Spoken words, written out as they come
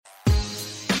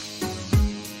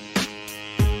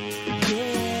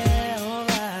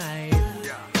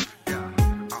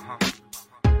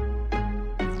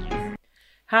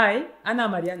هاي أنا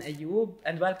مريان أيوب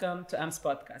and welcome to AMS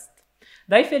podcast.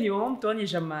 ضيفي اليوم توني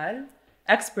جمال,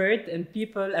 expert in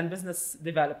people and business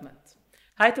development.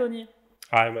 Hi Tony.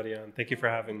 Hi Marianne, thank you for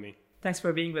having me. Thanks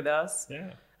for being with us.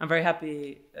 Yeah. I'm very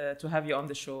happy to have you on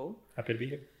the show. Happy to be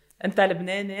here. أنت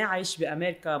لبناني عايش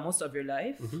بأمريكا most of your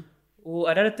life.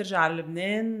 وقررت ترجع على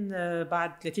لبنان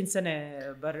بعد 30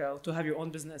 سنة برا to have your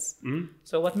own business.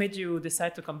 So what made you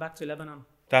decide to come back to Lebanon?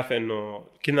 تعرف إنه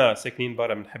كنا ساكنين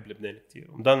برا بنحب لبنان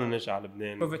كتير ومضلنا نرجع على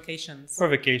لبنان. For vacations.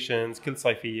 For vacations كل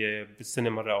صيفية بالسنة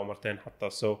مرة أو مرتين حتى.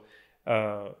 So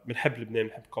بنحب لبنان,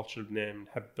 بنحب culture لبنان,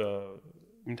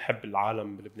 بنحب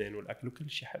العالم بلبنان والأكل وكل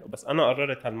شيء حلو. بس أنا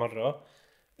قررت هالمرة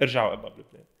أرجع وأبقى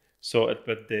بلبنان. So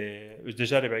بدي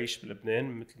أجرب أعيش بلبنان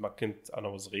مثل ما كنت أنا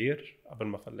وصغير قبل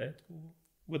ما فليت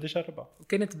وبدي أجربها.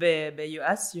 كنت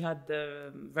US you had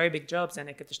very big jobs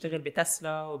يعني كنت تشتغل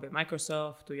بتسلا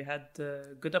وبمايكروسوفت و you had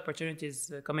good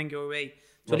opportunities coming your way.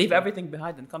 To leave everything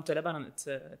behind and come to Lebanon,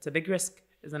 it's a big risk,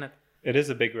 isn't it? It is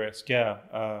a big risk, yeah.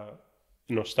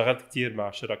 إنه اشتغلت كتير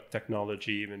مع شركة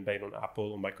تكنولوجي من بينهم أبل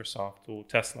ومايكروسوفت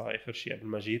وتسلا آخر شيء قبل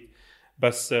ما جيت.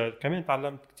 بس كمان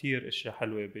تعلمت كتير اشياء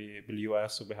حلوه باليو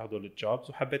اس وبهدول الجوبز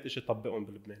وحبيت اجي اطبقهم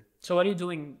بلبنان. So what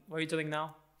are you doing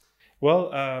now?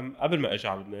 Well, قبل ما اجي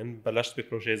على لبنان بلشت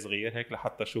ببروجي صغير هيك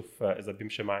لحتى اشوف اذا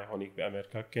بيمشي معي هونيك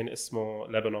بامريكا. كان اسمه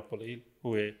لبنوبولي.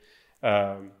 هو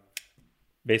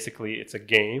basically it's a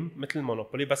game مثل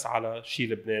مونوبولي بس على شيء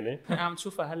لبناني. عم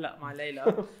تشوفها هلا مع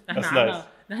ليلى.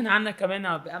 نحن عنا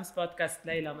كمان بأمس بودكاست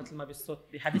ليلى مثل ما بالصوت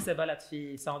بحديثة بلد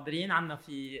في ساندرين عنا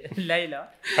في ليلى.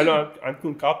 حلو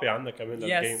عندكم كوبي عنا كمان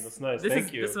للجيم. That's nice.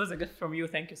 Thank you. This was a gift from you.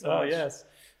 Thank you so much. Oh yes.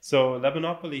 So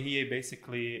Lebanopoli هي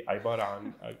basically عبارة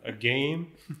عن a game.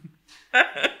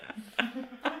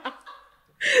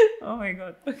 Oh my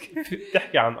god.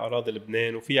 بتحكي عن أراضي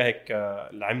لبنان وفيها هيك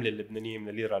العملة اللبنانية من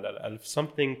الليرة للألف.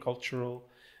 Something cultural.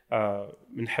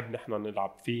 بنحب نحن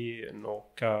نلعب فيه إنه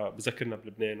بذكرنا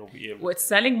بلبنان وبقيل. It's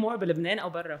selling more بلبنان أو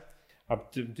برا؟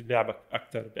 بتبيع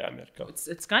أكتر بأمريكا.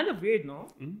 It's kind of weird,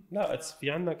 no? لا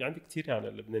في عندي كتير يعني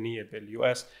اللبنانية باليو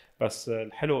اس. بس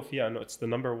الحلو فيها إنه it's the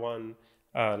number one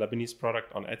Lebanese product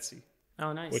on Etsy.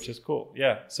 Oh nice. Which is cool.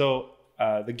 Yeah. So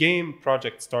the game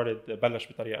project started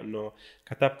بلش بطريقة إنه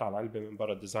كتبت على علبة من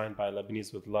برا designed by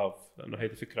Lebanese with love. لأنه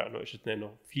هيدي فكرة إنه إجتنا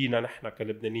إنه فينا نحن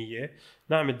كلبنانية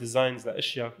نعمل designs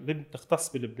لأشياء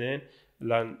تختص بلبنان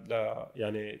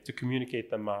يعني to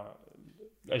communicate مع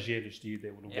الأجيال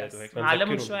الجديدة والأولاد وهيك.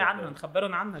 نعلمهم شوي عنها,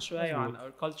 نخبرهم عنها شوي وعن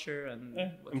our culture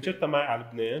and. مجرتها معي على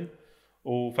لبنان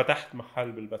وفتحت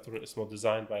محل بالبترول اسمه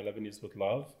designed by Lebanese with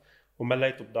love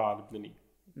ومليته بضاعة لبنانية.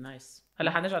 Nice.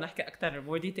 هلا حنرجع نحكي أكتر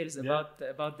more details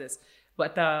about this.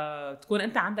 وقتها تكون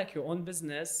أنت عندك your own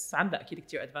business عندك أكيد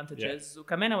كتير advantages.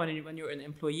 وكمان when you're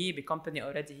an employee بcompany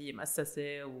already هي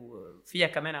مؤسسة وفيها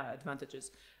كمان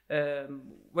advantages.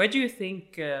 Where do you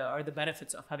think are the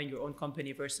benefits of having your own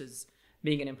company versus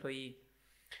being an employee,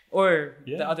 or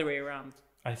the other way around?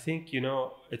 I think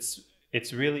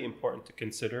it's really important to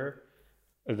consider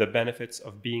the benefits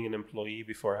of being an employee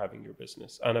before having your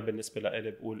business. أنا بالنسبة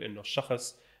لي بقول إنه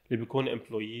الشخص اللي بيكون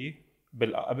employee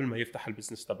قبل ما يفتح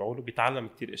البزنس تبعه بيتعلم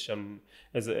كتير إشياء من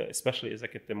especially إذا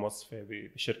كنت موظفة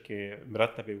بشركة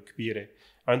مرتبة وكبيرة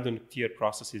عندهم كتير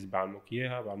processes بعلموك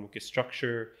إياها, بعلموك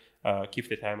structure, كيف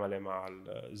تتعامل مع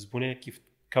الزبونات, كيف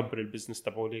تكبر البزنس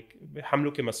تبعولك,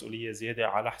 بيحملوك مسؤولية زيادة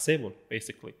على حسابهم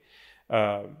basically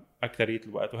أكثرية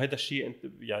الوقت. وهذا الشيء أنت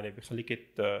يعني بيخليك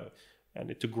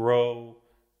يعني to grow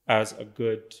as a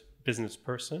good business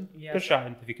person. ترجع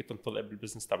انت فيك تنطلق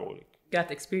بالبزنس تبعولك.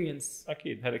 Got experience.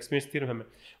 اكيد هالاكسبيرينس كثير مهمه.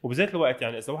 وبذات الوقت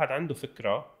يعني اذا واحد عنده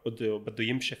فكره بده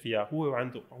يمشي فيها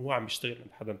هو عم يشتغل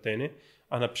عند حدا تاني,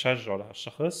 انا بشجعه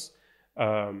لهالشخص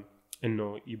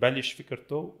انه يبلش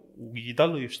فكرته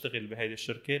ويضل يشتغل بهيدي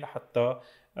الشركه لحتى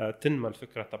تنمى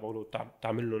الفكره تبعوله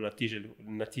وتعمل له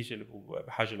النتيجه اللي هو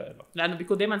بحاجه لها, لانه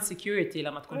بيكون دائما security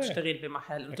لما تكون تشتغل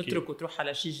بمحل وتترك وتروح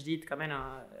على شيء جديد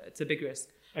كمان. It's a big risk.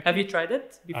 Have you tried it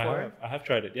before? I have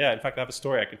tried it. Yeah, in fact I have a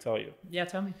story I can tell you. Yeah,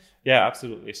 tell me. Yeah,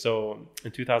 absolutely. So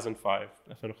in 2005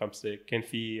 كان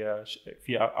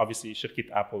في obviously شركة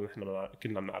ابل نحن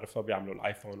كلنا بنعرفها, بيعملوا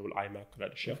الايفون والايماك وكل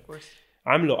هالاشياء. Of course.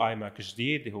 عملوا ايماك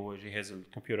جديد اللي هو جهاز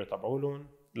الكمبيوتر تبعولهم,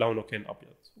 لونه كان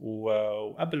ابيض,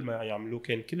 وقبل ما يعملوه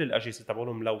كان كل الاجهزه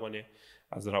تبعولهم ملونه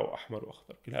ازرق واحمر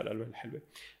واخضر, كل هالالوان الحلوه.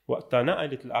 وقتها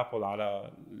نقلت الابل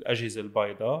على الاجهزه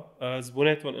البيضاء,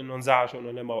 زبوناتهم انه انزعجوا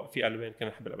انه لما في الوان كان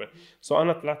نحب الالوان.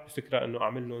 انا طلعت بفكره انه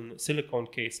اعمل لهم سيليكون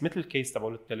كيس مثل الكيس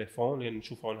تبعول التليفون اللي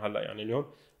نشوفه هلا يعني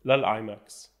اليوم للاي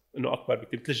ماكس, انه اكبر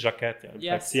بكثير مثل الجاكيت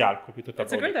يعني بتسيع على الكمبيوتر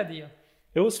تبعولك. It's a great idea.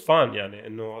 It was fun يعني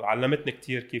انه علمتني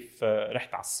كتير كيف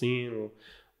رحت على الصين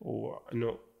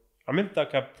وانه عملتها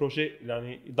كبروجيكت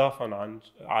يعني اضافه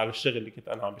على الشغل اللي كنت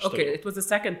انا عم بشتغله. Okay, it was the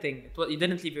second thing. You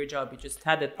didn't leave your job. You just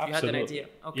had it. You had an idea.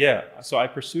 Okay. Yeah. So I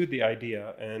pursued the idea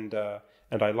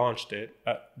and I launched it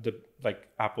at the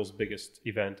Apple's biggest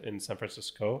event in San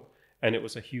Francisco, and it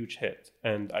was a huge hit.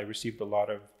 And I received a lot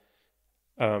of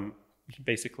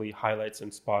basically highlights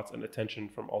and spots and attention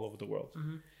from all over the world.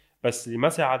 بس اللي ما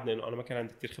ساعدني انه انا ما كان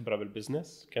عندي كثير خبره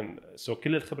بالبزنس. كان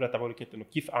كل الخبره تبعولي كانت انه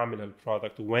كيف اعمل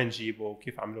هالبرودكت وين جيبه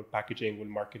وكيف اعمله الباكجينج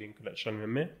والماركتينج كل الاشياء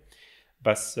المهمه.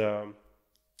 بس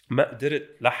ما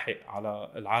قدرت لحق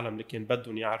على العالم اللي كان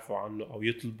بدهم يعرفوا عنه او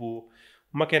يطلبوا.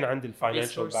 وما كان عندي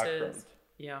الفاينانشال باك جراوند.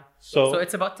 Yeah. So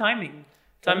it's about timing.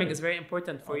 Timing is very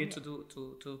important for you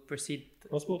to proceed.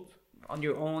 مظبوط. On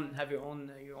your own, have your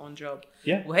own job.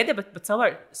 Yeah. وهيدا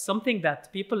بتصور something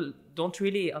that people don't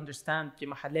really understand في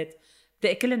محلات.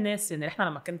 بتلاقي كل الناس يعني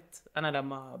انا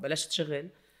لما بلشت شغل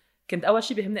كنت اول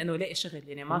شيء بيهمني انه الاقي شغل.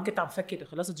 يعني ما كنت عم فكر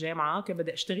خلصت جامعه كيف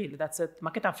بدي اشتغل that's it. ما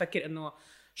كنت عم فكر انه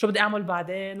شو بدي اعمل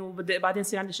بعدين وبدي بعدين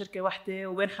يصير عندي شركه واحده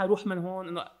وين حروح من هون.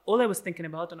 انه all I was thinking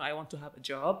about انه I want to have a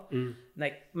job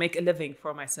like make a living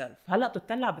for myself. هلا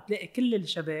بتطلع بتلاقي كل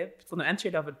الشباب بتكونوا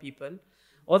entry level people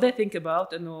all they think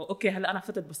about انه اوكي هلا انا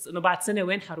فتت بس انه بعد سنه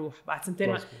وين حروح بعد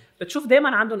سنتين. بتشوف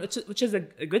دائما عندهم which is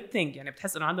a good thing. يعني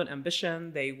بتحس انه عندهم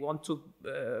ambition they want to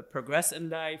progress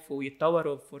in life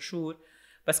ويتطوروا for sure.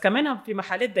 بس كمان في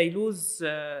محلات they lose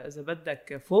اذا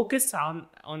بدك focus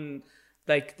on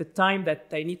like the time that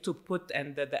they need to put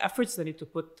and the efforts they need to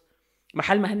put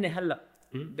محل ما هن هلا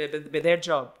ب their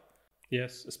job.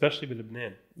 Yes, especially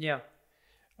بلبنان. Yeah.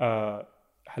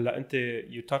 هلا انت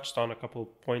you touched on a couple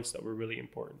points that were really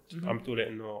important. عم تقولي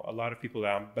انه a lot of people اللي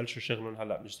عم بلشوا شغلهم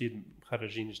هلا جديد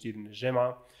مخرجين جديد من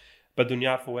الجامعه بدهم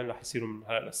يعرفوا وين رح يصيروا من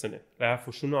هلا للسنه،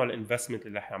 يعرفوا شو نوع الانفستمنت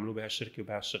اللي رح يعملوه بهالشركه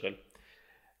وبهالشغل.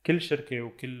 كل شركه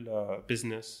وكل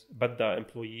بزنس بدها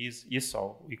امبلويز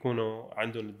يسعوا ويكونوا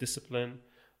عندهم الديسيبلين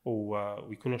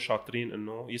ويكونوا شاطرين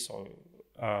انه يسعوا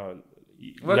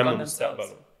يلموا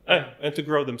مستقبلهم and to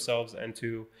grow themselves and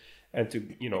to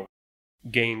you know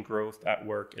gain growth at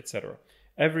work, etc.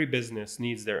 Every business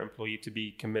needs their employee to be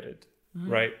committed,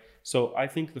 right? So I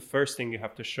think the first thing you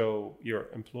have to show your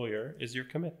employer is your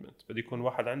commitment. بده يكون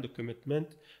واحد عنده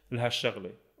commitment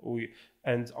لهالشغلة.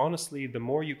 And honestly, the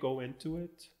more you go into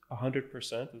it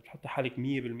 100%, بتحط حالك 100%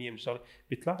 من الشغلة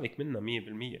بيطلع لك منها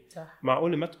 100%.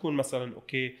 معقولة ما تكون مثلا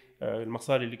اوكي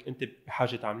المصاري اللي انت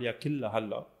بحاجة تعمليها كلها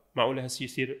هلا معقولة هالشيء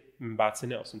يصير من بعد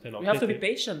سنة أو سنتين أو ثلاثة. We have to be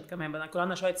patient كمان. بدنا يكون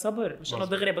عندنا شوية صبر مش إنه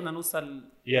دغري بدنا نوصل.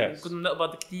 كنا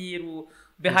نقبض كتير و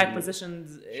high positions.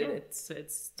 It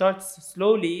starts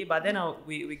slowly بعدين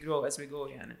we grow as we go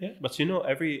يعني. Yeah, but you know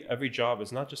every job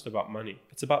is not just about money.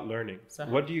 It's about learning.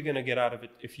 What are you gonna get out of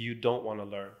it if you don't want to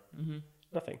learn?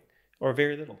 Nothing or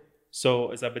very little.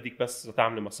 So إذا بدك بس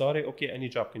تعملي مصاري okay any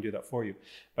job can do that for you.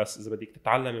 بس إذا بدك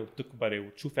تتعلمي وتكبري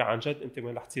وتشوفي عن جد أنت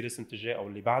وين رح تصيري السنة الجاية أو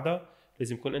اللي بعدها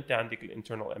لازم يكون أنت عندك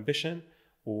الانترنال ambition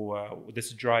و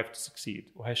this drive to succeed.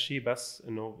 وهالشيء بس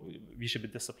إنه بيجي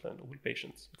بالدiscipline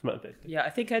وبالpatience مثل ما أنت قلت.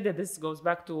 Yeah, I think هذا this goes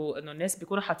back to إنه الناس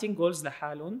بيكونوا حاطين goals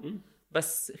لحالهم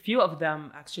بس few of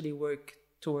them actually work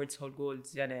towards whole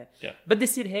goals. يعني بدي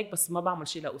يصير هيك بس ما بعمل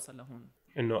شيء لأوصل لهون.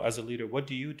 إنه as a leader what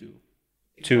do you do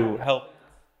to help?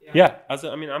 Yeah,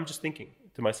 I mean I'm just thinking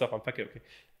to myself I'm thinking okay.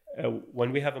 When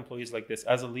we have employees like this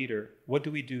as a leader what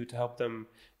do we do to help them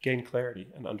gain clarity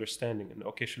and understanding and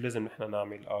okay شو لازم نحن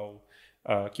نعمل أو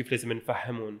كيف لازم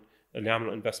نفهمهم اللي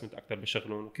يعملوا investment أكتر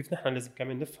بشغلهم وكيف نحن لازم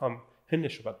كمان نفهم هن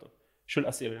شو بدهم شو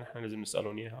الأسئلة اللي نحن لازم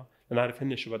نسألهم إياها لنعرف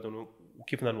هن شو بدهم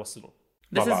وكيف بدنا نوصلهم.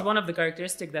 This is one of the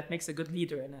characteristics that makes a good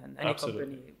leader in any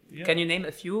company. Yeah. Can you name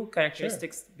a few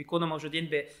characteristics بيكونوا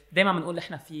موجودين دايما بنقول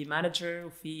إحنا في manager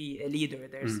وفي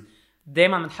leader. There's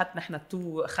دايما بنحط نحن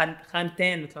تو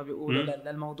خانتين مثل ما بيقولوا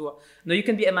للموضوع. No, you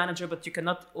can be a manager but you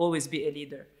cannot always be a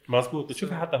leader. مظبوط.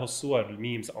 بتشوفي حتى هالصور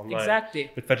الميمز اونلاين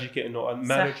بتفرجيك انه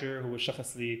المانجر هو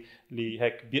الشخص اللي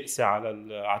هيك بيقسى على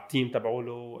التيم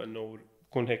تبعوله انه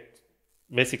بيكون هيك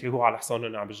basically هو على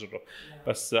حصانه عم بجره.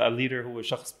 بس الليدر هو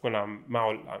شخص بيكون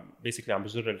معه basically عم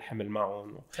بجر الحمل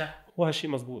معه. هو هالشيء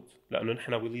مزبوط لانه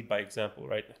نحن we lead by example,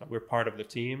 right? We're part of the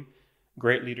team.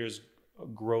 Great leaders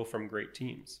grow from great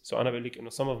teams. So أنا بقول لك إنه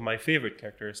some of my favorite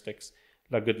characteristics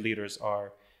like good leaders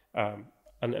are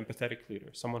an empathetic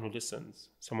leader, someone who listens,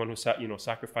 someone who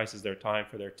sacrifices their time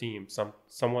for their team,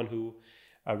 someone who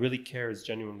really cares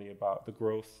genuinely about the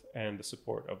growth and the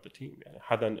support of the team. يعني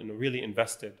حدا إنه really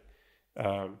invested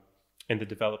in the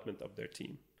development of their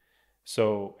team.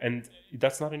 So and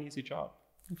that's not an easy job.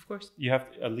 Of course,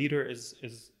 a leader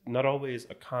is not always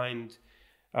a kind.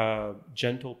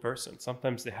 Gentle person.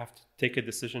 Sometimes they have to take a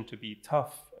decision to be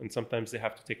tough, and sometimes they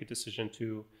have to take a decision to,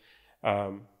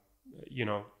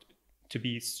 to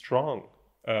be strong,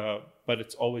 but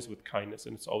it's always with kindness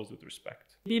and it's always with respect.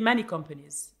 Be many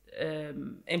companies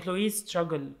employees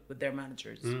struggle with their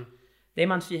managers.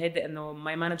 دايما في هيدا انه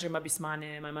my manager ما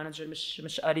بيسمعني, my manager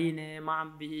مش قاريني, ما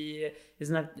عم بي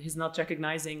he's not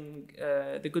recognizing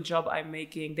the good job I'm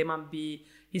making. دايما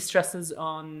he stresses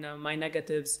on my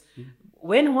negatives.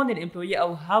 وين هون الامبلويي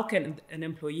او how can an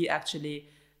employee actually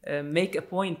make a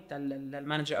point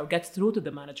للمانجر او get through to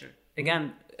the manager?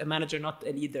 Again, a manager not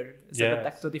a leader. So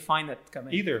بدك to define it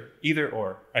كمان. Either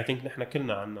or. I think نحن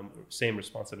كلنا عنا same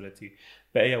responsibility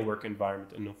بأي work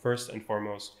environment إنه first and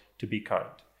foremost to be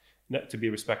kind, to be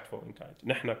respectful and kind.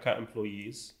 نحن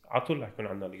كemployees عطول رح يكون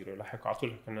عنا leader, رح يكون عطول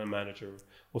رح يكون عنا manager,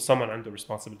 وsomeone عنده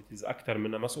responsibilities أكتر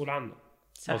منا مسؤول عنه.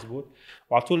 مزبوط.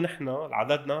 وعطول نحن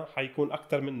عددنا حيكون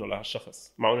أكتر منه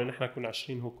لهالشخص. معقول نحن نكون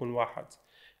 20 هو يكون واحد.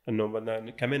 انه بدنا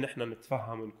كمان نحن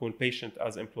نتفهم ونكون patient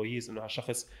as employees انه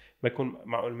هالشخص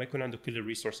ما يكون عنده كل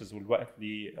الريسورسز والوقت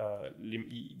اللي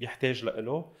بيحتاج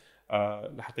له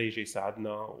لحتى يجي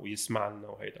يساعدنا ويسمع لنا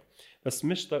وهيدا.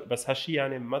 بس هالشيء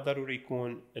يعني ما ضروري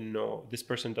يكون انه this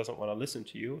person doesn't want to listen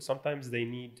to you. Sometimes they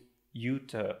need you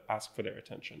to ask for their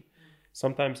attention.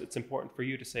 Sometimes it's important for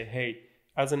you to say, hey,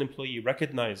 as an employee,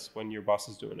 recognize when your boss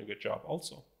is doing a good job.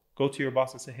 Also go to your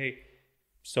boss and say, hey,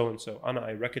 so and so, Anna,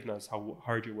 I recognize how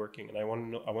hard you're working, and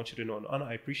I want you to know, Anna,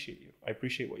 I appreciate you. I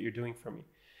appreciate what you're doing for me.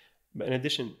 But in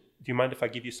addition, do you mind if I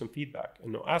give you some feedback? And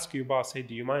ask your boss, hey,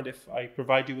 do you mind if I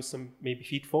provide you with some maybe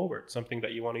feed forward, something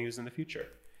that you want to use in the future?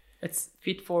 It's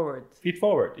feed forward. Feed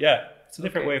forward, yeah. It's a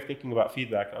different way of thinking about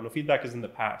feedback. I know feedback is in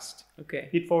the past. Okay.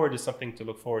 Feed forward is something to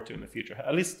look forward to in the future.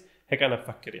 At least هيك أنا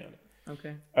بفكر يعني.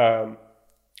 Okay.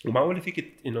 ومعقول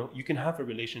فيك you can have a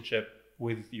relationship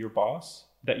with your boss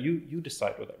that you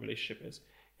decide what that relationship is.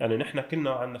 يعني نحن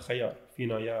كلنا عندنا خيار,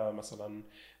 فينا يا مثلا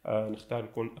نختار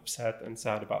نكون upset and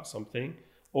sad about something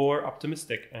or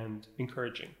optimistic and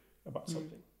encouraging about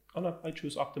something. I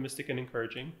choose optimistic and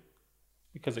encouraging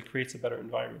because it creates a better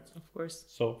environment. Of course.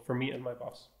 So for me and my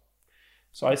boss.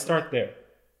 So I start there.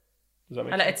 Does that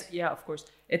make sense? Yeah, of course.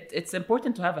 It's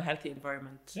important to have a healthy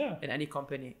environment in any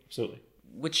company. Absolutely.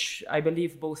 Which I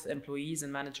believe both employees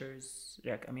and managers,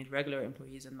 regular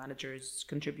employees and managers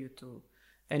contribute to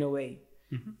in a way.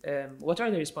 What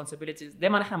are the responsibilities?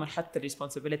 دايما نحن بنحط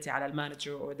responsibility على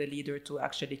المانجر or the leader to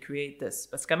actually create this.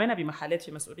 بس كمان بمحلات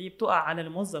في مسؤولية بتقع على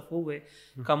الموظف هو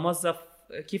كموظف,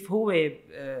 كيف هو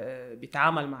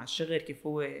بيتعامل مع الشغل, كيف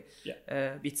هو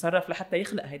بيتصرف لحتى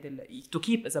يخلق هيدا to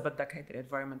keep إذا بدك هيدا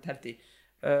environment healthy.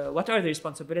 What are the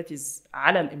responsibilities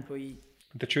على الامبلويي?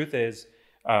 The truth is,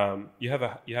 you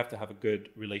have to have a good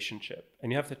relationship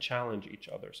and you have to challenge each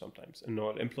other sometimes.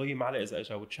 إنه الemployee ما عليه إذا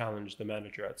أجا would challenge the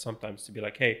manager at sometimes to be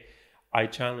like, hey, I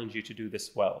challenge you to do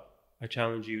this well. I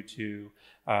challenge you to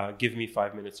give me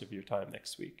 5 minutes of your time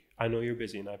next week. I know you're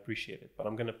busy and I appreciate it, but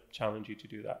I'm going to challenge you to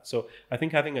do that. So I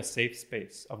think having a safe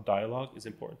space of dialogue is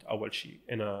important. أول شيء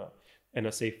in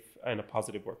a safe and a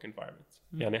positive work environment.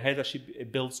 يعني هذا شيء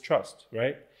it builds trust,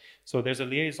 right? So there's a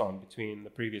liaison between the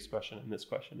previous question and this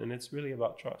question, and it's really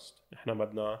about trust. نحن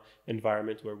بدنا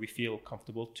environment where we feel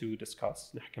comfortable to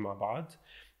discuss, نحكي مع بعض,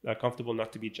 comfortable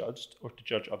not to be judged or to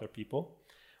judge other people,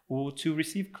 or to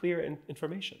receive clear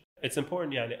information. It's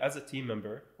important يعني as a team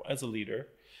member or as a leader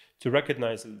to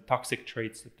recognize the toxic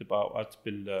traits that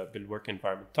بتبقى بالwork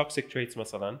environment. Toxic traits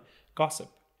مثلا gossip,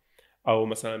 أو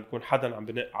مثلا بكون حدا عم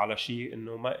بنق على شيء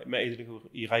إنه ما قدر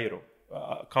يغيره.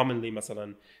 commonly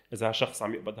مثلا إذا شخص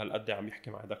عم يقبض هالقد عم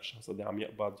يحكي مع هذاك الشخص قد عم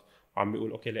يقبض وعم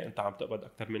بيقول أوكي ليه أنت عم تقبض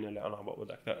أكتر مني, ليه أنا عم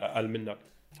بقبض أقل منك.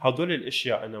 هدول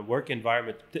الأشياء إن work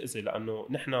environment بتأذي, لأنه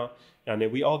نحن يعني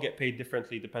we all get paid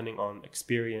differently depending on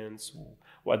experience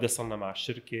وقد صلنا مع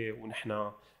الشركة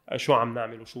ونحن شو عم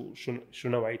نعمل وشو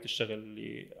نوعية الشغل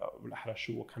اللي بالأحرى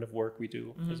شو what kind of work we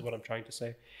do is what I'm trying to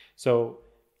say. So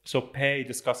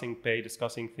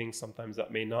discussing things sometimes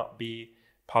that may not be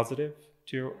positive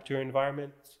to your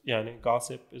environment. يعني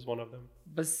gossip is one of them.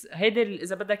 بس هيدا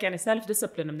إذا بدك يعني self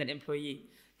discipline من الامبلويي.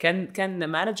 Can the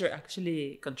manager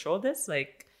actually control this?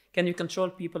 Like, can you control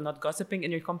people not gossiping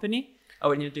in your company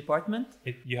or in your department?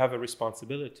 You have a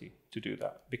responsibility to do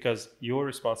that, because your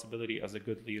responsibility as a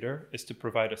good leader is to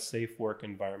provide a safe work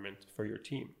environment for your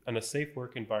team. And a safe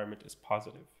work environment is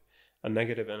positive. A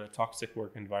negative and a toxic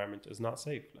work environment is not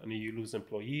safe. And you lose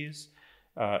employees,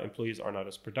 employees are not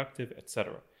as productive,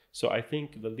 etc. So I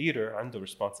think the leader عنده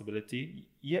responsibility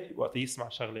وقت يسمع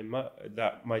شغلة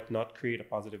that might not create a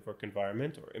positive work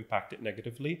environment or impact it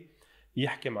negatively,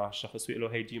 يحكي مع الشخص ويقول له,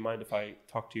 hey, do you mind if I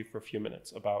talk to you for a few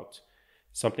minutes about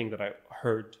something that I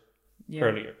heard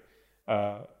earlier?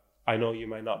 I know you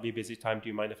might not be busy time. Do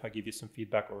you mind if I give you some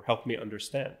feedback or help me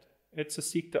understand? It's a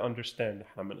seek to understand.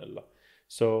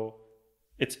 So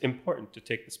it's important to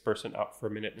take this person out for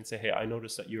a minute and say, hey, I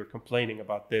noticed that you were complaining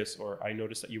about this, or I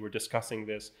noticed that you were discussing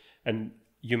this, and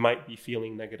you might be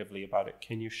feeling negatively about it.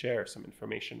 Can you share some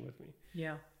information with me?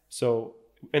 Yeah. So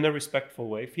in a respectful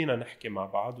way فينا نحكي مع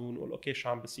بعض ونقول اوكي شو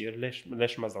عم بصير،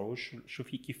 ليش مزعوج، شو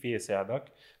في كيف في يساعدك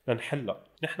لنحلها.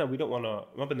 نحن we don't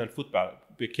wanna، ما بدنا نفوت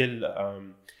بكل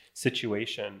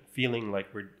situation feeling like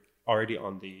we're already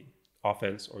on the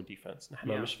offense or defense.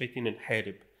 نحن مش فايتين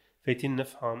نحارب، فايتين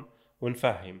نفهم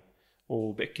ونفهم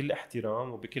وبكل احترام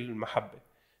وبكل محبة.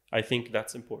 I think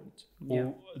that's important.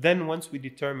 Then once we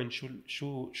determine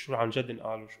شو عن جد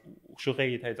نقال وشو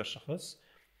غاية هذا الشخص,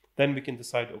 then we can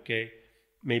decide, okay,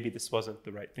 maybe this wasn't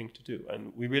the right thing to do. And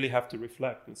we really have to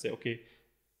reflect and say, okay,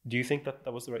 do you think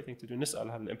that was the right thing to do?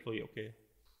 نسأل هذا الامبلوي, okay,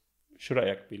 شو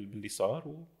رأيك باللي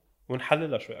صار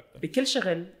ونحللها شوي أكتر. بكل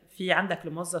شغل في عندك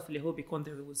الموظف اللي هو بيكون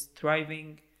there was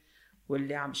thriving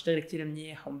واللي عم يشتغل كتير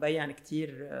منيح ومبين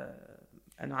كتير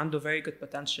انه عنده very good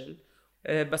potential.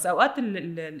 بس اوقات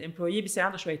الامبلويي بيصير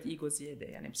عنده شويه ايجو زياده،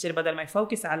 يعني بصير بدل ما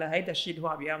يفوكس على هيدا الشيء اللي هو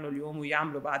عم يعمله اليوم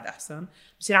ويعمله بعد احسن،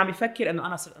 بصير عم يفكر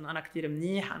انه انا كتير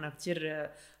منيح، انا كتير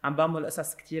عم بعمل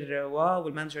قصص كتير واو،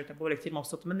 والمانجر تبعولي كتير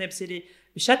مبسوط مني. بصير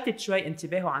بشتت شوي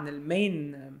انتباهه عن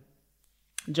المين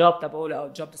job تبعوله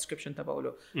او job description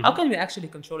تبعوله. How can we actually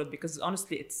control it? Because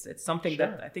honestly it's something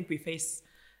that I think we face.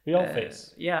 We all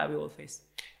face. Yeah, we all face.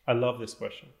 I love this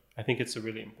question. I think it's a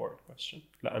really important question.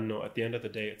 لأنه at the end of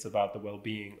the day, it's about the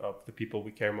well-being of the people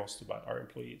we care most about, our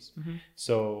employees.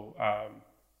 So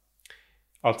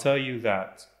I'll tell you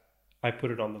that I put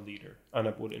it on the leader. أنا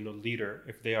بقول إنه leader,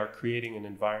 if they are creating an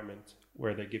environment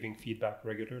where they're giving feedback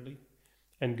regularly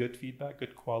and good feedback,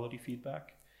 good quality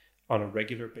feedback on a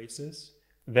regular basis,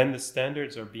 then the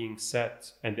standards are being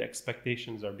set and the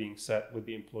expectations are being set with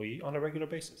the employee on a regular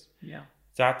basis. Yeah.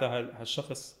 ساعتها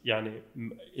هالشخص يعني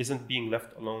isn't being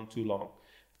left alone too long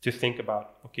to think about,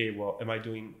 okay, well, am I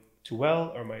doing too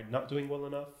well or am I not doing well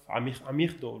enough? عم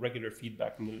ياخدوا regular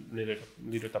feedback من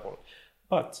leader تبعه.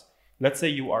 But let's say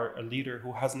you are a leader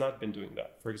who has not been doing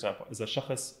that. For example, إذا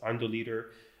شخص عنده leader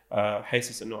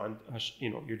حاسس إنه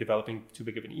you're developing too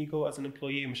big of an ego as an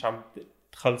employee، مش عم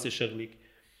تخلصي شغلك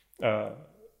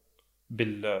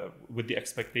with the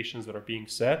expectations that are being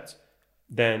set,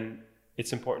 then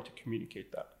it's important to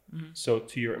communicate that. So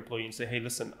to your employee and say, hey,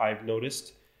 listen, I've noticed,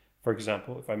 for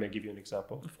example, if I may give you an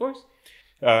example. Of course.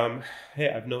 Hey,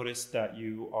 I've noticed that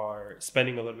you are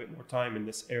spending a little bit more time in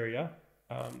this area.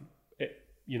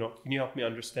 Can you help me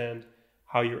understand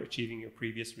how you're achieving your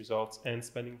previous results and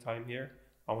spending time here?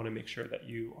 I want to make sure that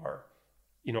you are,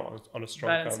 on a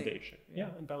strong foundation.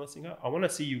 Yeah, and balancing out. I want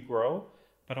to see you grow,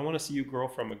 but I want to see you grow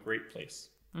from a great place.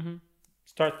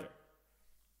 Start there.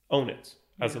 Own it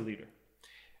as a leader.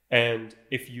 And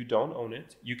if you don't own it,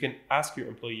 you can ask your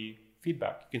employee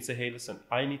feedback. You can say, hey, listen,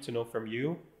 I need to know from you,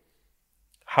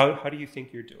 how do you think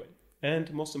you're doing? And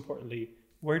most importantly,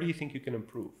 where do you think you can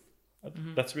improve?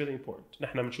 That's really important.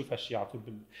 نحن بنشوف هالشيء على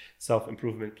طول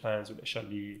self-improvement plans والاشياء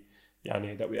اللي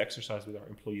يعني that we exercise with our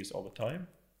employees all the time.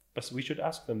 But we should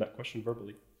ask them that question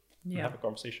verbally. And have a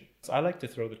conversation. So I like to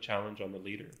throw the challenge on the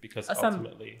leader because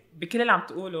ultimately بكل اللي عم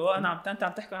تقوله أنا أنت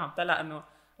عم تحكي عم طلع إنه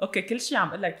اوكي كل شيء عم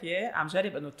اقول لك اياه عم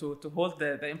جرب انه to hold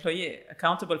the employee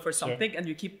accountable for something and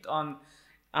you keep on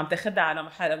عم تاخدها على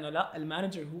محل انه لا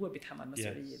المانجر هو بيتحمل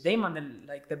مسؤوليه. دائما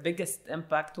like the biggest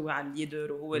impact هو على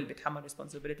الليدر وهو اللي بيتحمل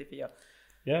responsibility فيها.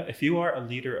 Yeah, if you are a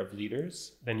leader of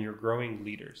leaders, then you're growing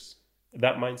leaders.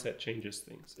 That mindset changes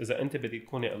things. إذا أنت بدك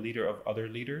تكون a leader of other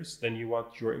leaders, then you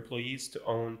want your employees to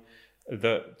own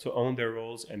their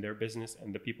roles and their business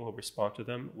and the people who respond to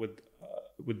them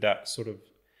with that sort of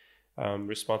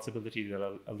responsibility that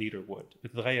a leader would.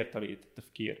 بتتغير طريقة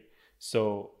التفكير.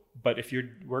 So, but if you're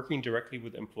working directly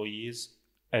with employees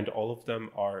and all of them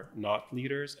are not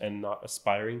leaders and not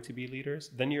aspiring to be leaders,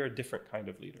 then you're a different kind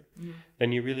of leader.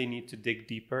 Then you really need to dig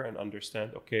deeper and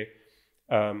understand, okay,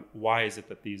 why is it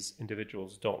that these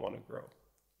individuals don't want to grow?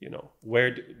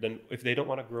 Then if they don't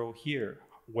want to grow here,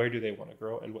 where do they want to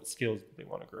grow and what skills do they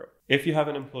want to grow? If you have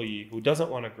an employee who doesn't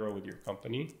want to grow with your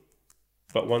company,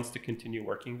 but wants to continue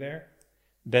working there,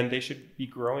 then they should be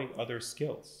growing other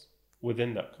skills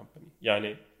within that company.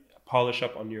 Yani, polish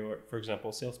up on your, for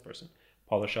example, salesperson,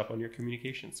 polish up on your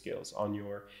communication skills, on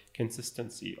your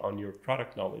consistency, on your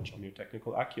product knowledge, on your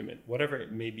technical acumen, whatever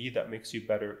it may be that makes you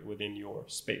better within your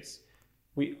space.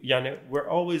 We're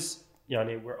always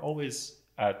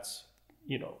at,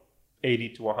 80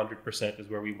 to 100% is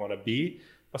where we want to be,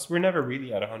 but we're never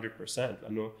really at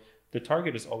 100%. The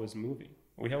target is always moving.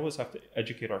 We always have to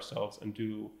educate ourselves and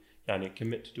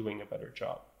commit to doing a better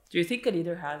job. Do you think a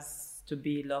leader has to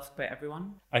be loved by everyone?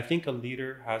 I think a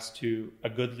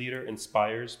good leader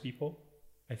inspires people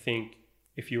I think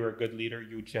if you are a good leader,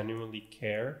 you genuinely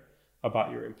care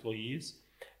about your employees,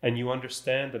 and you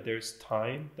understand that there's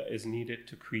time that is needed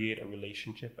to create a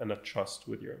relationship and a trust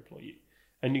with your employee,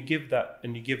 and you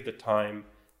give the time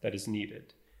that is needed,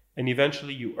 and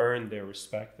eventually you earn their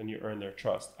respect and you earn their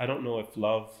trust. I don't know if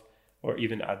love or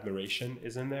even admiration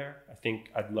is in there. I think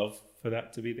I'd love for that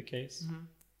to be the case.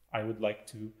 I would like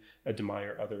to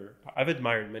admire I've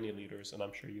admired many leaders, and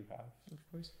I'm sure you have, of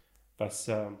course, but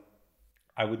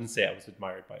I wouldn't say I was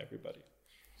admired by everybody,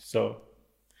 so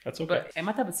that's okay. But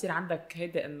متى بتصير عندك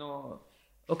هيدا إنه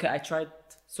okay I tried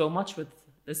so much with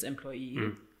this employee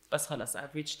بس خلص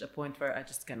I've reached a point where I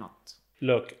just cannot.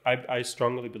 Look, I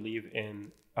strongly believe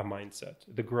in a mindset,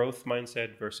 the growth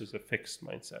mindset versus a fixed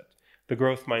mindset. The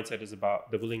growth mindset is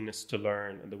about the willingness to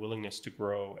learn and the willingness to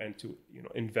grow and to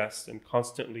invest and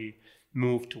constantly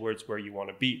move towards where you want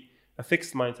to be. A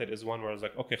fixed mindset is one where it's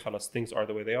like, okay, خلاص things are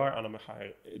the way they are, أنا ما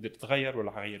قدر أتغير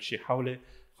ولا هغير شيء حولي،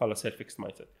 خلاص هي fixed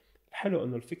mindset. الحلو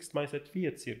إنه fixed mindset فيها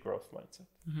تصير growth mindset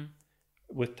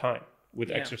with time,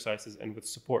 with exercises and with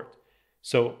support.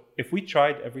 So if we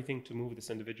tried everything to move this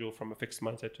individual from a fixed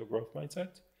mindset to a growth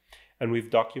mindset, and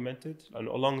we've documented, and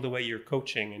along the way you're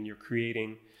coaching and you're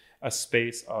creating a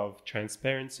space of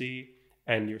transparency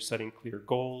and you're setting clear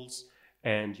goals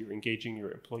and you're engaging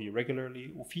your employee regularly,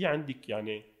 وفي عندك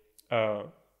يعني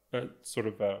sort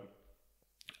of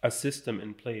a system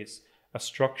in place, a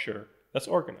structure that's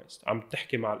organized. عم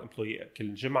تحكي مع الامبلويي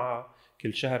كل جمعة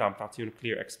كل شهر عم تعطيهم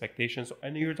clear expectations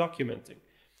and you're documenting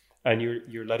and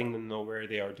you're letting them know where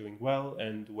they are doing well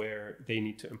and where they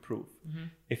need to improve.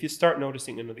 If you start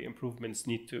noticing the improvements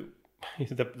need to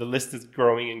the list is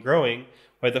growing and growing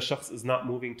where the شخص is not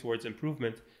moving towards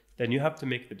improvement, then you have to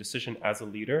make the decision as a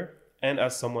leader and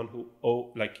as someone who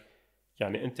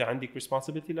يعني انت عندك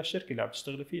responsibility للشركه اللي عم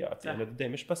تشتغلي فيها. يعني بدي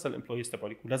مش بس الامبلويز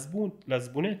تبعك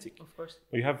لزبوناتك. Of course.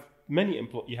 You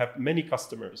have many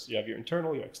customers. You have your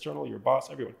internal, your external, your boss,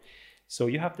 everyone. So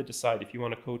you have to decide if you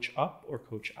want to coach up or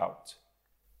coach out.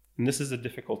 And this is a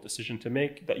difficult decision to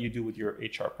make that you do with your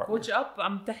HR partner. Coach up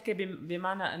عم تحكي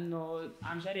بمعنى انه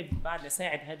عم جرب بعد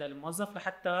لساعد هذا الموظف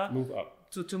لحتى move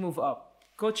up. To move up.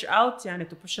 Coach out يعني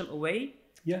to push them away.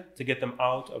 Yeah, to get them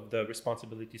out of the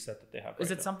responsibility set that they have. Is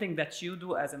it something that you do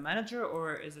as a manager, or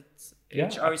is it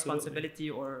HR responsibility,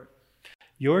 or?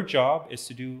 Your job is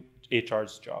to do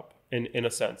HR's job in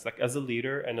a sense, like as a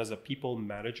leader and as a people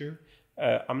manager.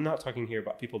 I'm not talking here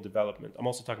about people development. I'm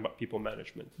also talking about people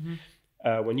management.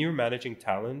 When you're managing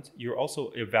talent, you're also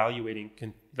evaluating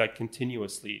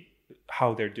continuously how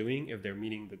they're doing, if they're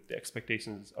meeting the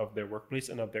expectations of their workplace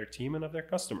and of their team and of their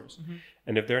customers.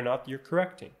 And if they're not, you're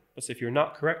correcting. But if you're not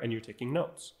correct, and you're taking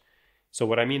notes. So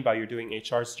what I mean by you're doing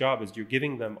HR's job is you're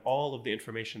giving them all of the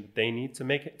information that they need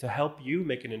to help you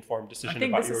make an informed decision about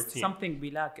your team. I think this is something we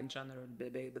lack in general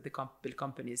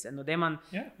بالcompanies. إنه دايما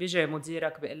بيجي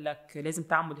مديرك بيقول لك لازم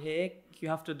تعمل هيك. You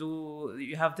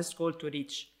have this goal to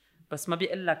reach. بس ما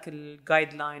بيقول لك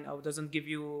الجايدلاين أو doesn't give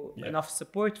you enough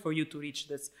support for you to reach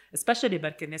this. Especially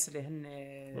بركي الناس اللي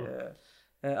هن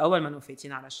اول ما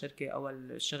نفيتين على الشركه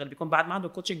اول الشغل بيكون بعد ما عنده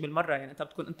كوتشنج بالمره. يعني انت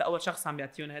بتكون انت اول شخص عم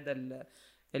بيعطيهم هذا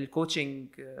الكوتشنج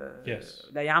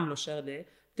ليعملوا الشغله.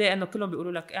 بتلاقي انه كلهم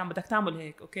بيقولوا لك عم بدك تعمل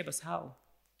هيك. اوكي بس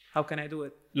how can I do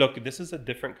it? Look, this is a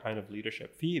different kind of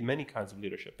leadership. في many kinds of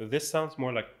leadership. If this sounds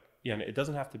more like it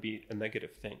doesn't have to be a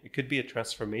negative thing. It could be a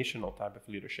transformational type of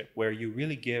leadership where you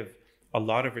really give a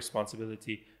lot of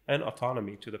responsibility and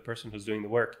autonomy to the person who's doing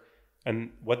the work. And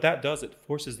what that does, it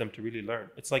forces them to really learn.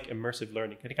 It's like immersive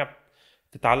learning.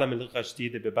 تتعلم لغة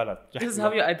جديدة ببلد. This is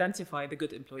how you identify the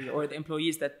good employee or the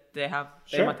employees that they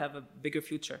might have a bigger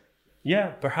future. Yeah,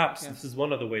 perhaps. This is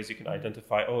one of the ways you can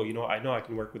identify, I know I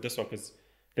can work with this one because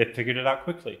they figured it out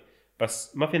quickly.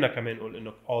 بس ما فينا كمان نقول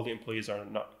إنه all the employees are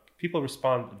not. People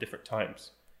respond at different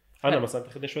times. أنا مثلا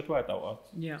تاخذني شوية وقت أوقات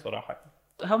صراحة.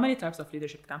 How many types of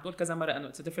leadership? كنت عم تقول كذا مرة إنه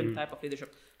it's a different type of leadership.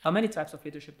 How many types of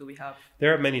leadership do we have?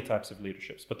 There are many types of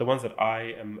leaderships, but the ones that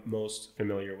I am most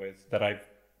familiar with, that I've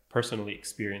personally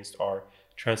experienced, are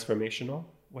transformational,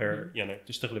 where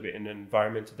تشتغل in an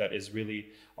environment that is really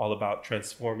all about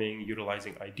transforming,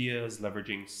 utilizing ideas,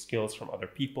 leveraging skills from other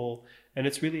people, and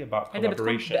it's really about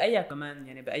collaboration. بأي كمان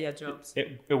يعني بأي jobs?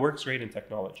 It works great in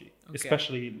technology,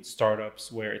 especially in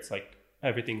startups where it's like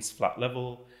everything's flat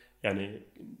level. يعني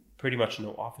pretty much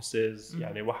no offices.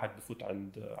 يعني واحد بفوت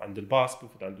عند الباص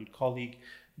بفوت عند الcolleague.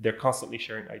 They're constantly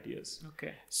sharing ideas.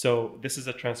 Okay. So this is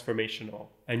a transformational,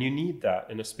 and you need that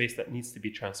in a space that needs to be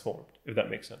transformed, if that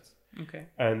makes sense. Okay.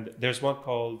 And there's one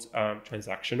called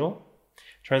transactional.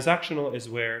 Transactional is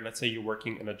where, let's say you're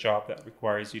working in a job that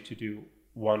requires you to do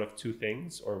one of two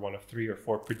things or one of three or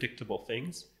four predictable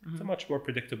things. It's a much more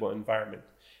predictable environment.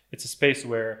 It's a space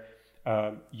where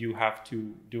you have to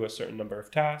do a certain number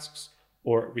of tasks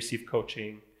or receive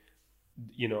coaching,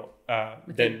 you know,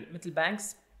 then مثل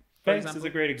banks. Banks is a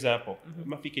great example.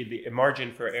 ما فيك the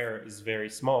margin for error is very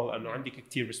small لأنه عندك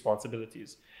كتير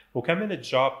responsibilities. وكمان the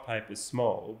job type is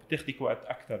small وبتاخدك وقت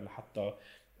أكثر لحتى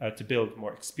to build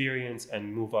more experience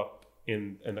and move up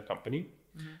in the company.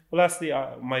 Well, lastly,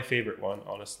 my favorite one,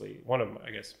 honestly, one of my,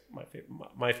 I guess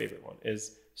my favorite one is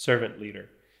servant leader,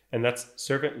 and that's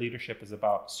servant leadership is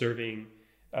about serving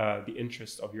the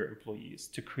interests of your employees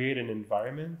to create an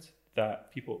environment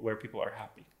where people are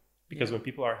happy, because when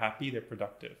people are happy, they're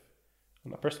productive. And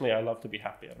personally, I love to be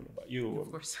happy. I don't know about you.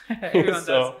 Of course, everyone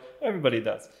does. Everybody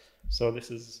does. So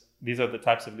these are the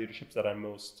types of leaderships that I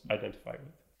most identify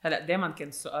with. هلا دائما كان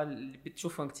السؤال اللي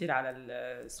بتشوفهم كثير على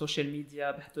السوشيال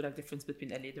ميديا بيحطوا لك difference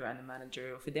between a leader and a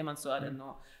manager, وفي دائما سؤال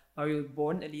انه are you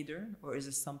born a leader or is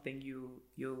this something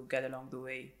you get along the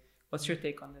way? What's your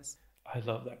take on this? I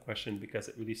love that question because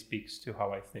it really speaks to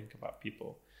how I think about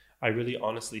people. I really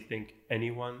honestly think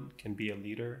anyone can be a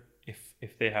leader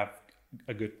if they have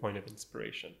a good point of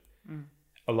inspiration.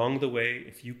 Along the way,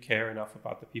 if you care enough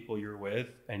about the people you're with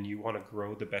and you want to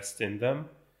grow the best in them,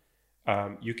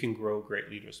 you can grow great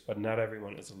leaders, but not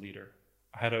everyone is a leader.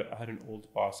 I had an old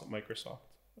boss at Microsoft,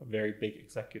 a very big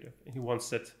executive, and he once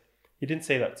said, he didn't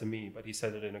say that to me, but he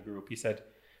said it in a group. He said,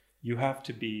 you have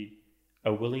to be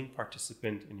a willing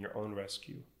participant in your own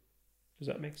rescue. Does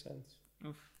that make sense?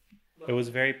 Oof. It was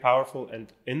very powerful, and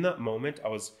in that moment, I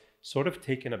was sort of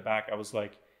taken aback. I was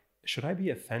like, should I be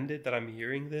offended that I'm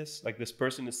hearing this? Like this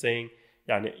person is saying,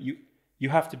 you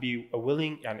have to be a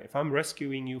willing, if I'm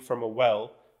rescuing you from a well,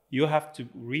 you have to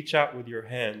reach out with your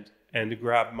hand and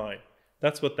grab mine.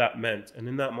 That's what that meant. And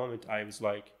in that moment, I was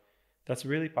like, that's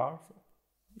really powerful.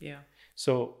 Yeah.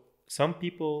 So some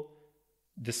people,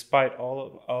 despite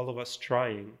all of us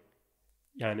trying,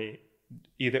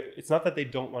 either it's not that they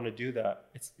don't want to do that,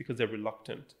 it's because they're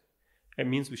reluctant. It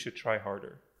means we should try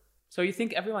harder. So you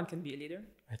think everyone can be a leader?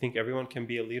 I think everyone can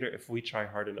be a leader if we try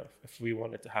hard enough, if we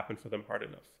want it to happen for them hard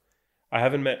enough. I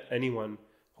haven't met anyone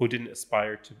who didn't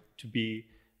aspire to be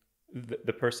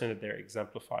the person that they're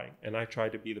exemplifying, and I try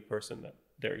to be the person that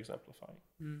they're exemplifying,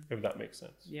 if that makes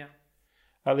sense. Yeah.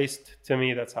 At least to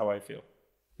me, that's how I feel.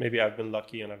 Maybe I've been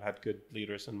lucky and I've had good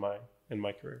leaders in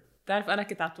my career. تعرف أنا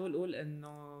كنت على طول أقول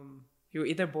إنه you're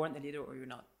either born a leader or you're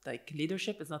not. Like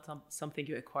leadership is not something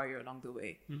you acquire along the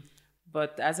way.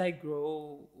 But as I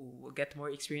grow and get more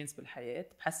experience بالحياة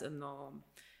بحس إنه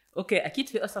اوكي اكيد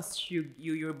في قصص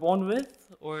you're born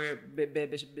with or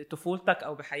بطفولتك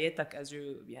او بحياتك as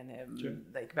you يعني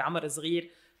like بعمر صغير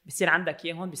بصير عندك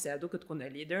اياهم بيساعدوك تكون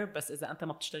a leader. بس اذا انت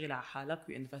ما بتشتغل على حالك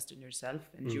you invest in yourself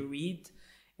and you read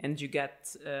and you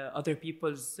get other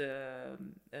people's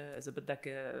اذا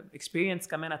بدك experience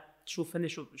كمان تشوف هن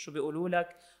شو بيقولوا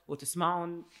لك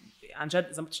وتسمعهم عن جد.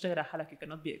 اذا ما بتشتغل على حالك you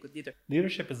cannot be a good leader.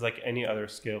 Leadership is like any other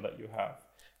skill that you have.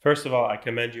 First of all, I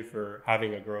commend you for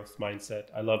having a growth mindset.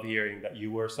 I love hearing that you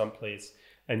were someplace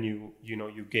and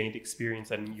you gained experience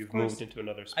and you've moved into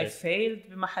another space. I failed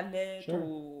بمحلات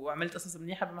وعملت قصص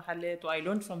منيحة بمحلات I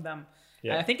learned from them.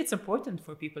 Yeah. And I think it's important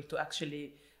for people to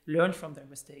actually learn from their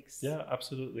mistakes. Yeah,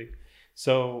 absolutely.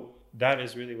 So that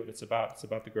is really what it's about. It's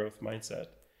about the growth mindset.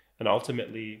 And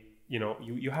ultimately,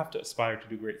 you have to aspire to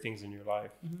do great things in your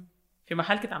life. في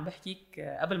محل كنت عم بحكيك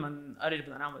قبل ما نقرر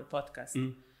بدنا نعمل البودكاست.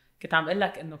 كنت عم اقول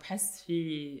لك انه بحس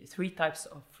في 3 types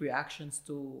of reactions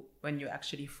to when you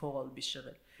actually fall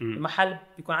بالشغل. المحل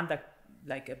بيكون عندك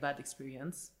like a bad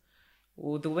experience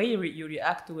و the way you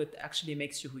react to it actually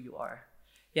makes you who you are.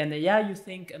 يعني you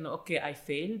think انه okay I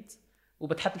failed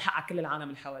وبتحط الحق على كل العالم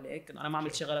اللي حواليك انه انا ما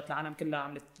عملت شي غلط العالم كلها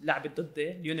عملت لعبت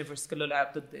ضدي اليونيفرس كله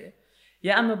لعب ضدي.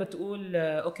 يا انه بتقول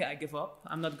okay I give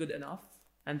up I'm not good enough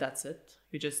and that's it.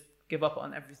 You just give up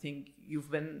on everything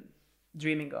you've been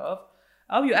dreaming of.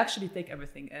 Or you actually take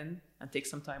everything in and take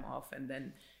some time off and then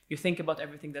you think about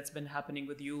everything that's been happening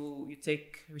with you. You take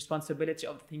responsibility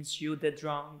of the things you did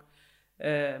wrong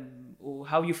و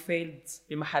how you failed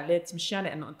بمحلات. مش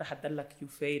يعني انه انت حتضلك you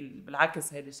fail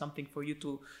بالعكس هذا something for you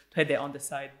to هذا on the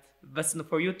side بس انه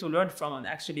for you to learn from and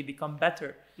actually become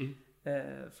better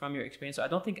from your experience. So I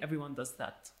don't think everyone does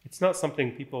that. It's not something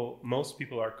most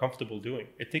people are comfortable doing.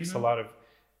 It takes a lot of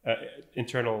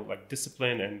internal like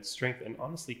discipline and strength and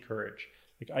honestly courage.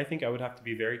 Like I think I would have to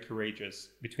be very courageous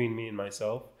between me and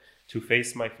myself to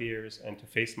face my fears and to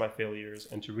face my failures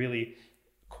and to really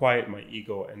quiet my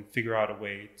ego and figure out a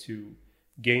way to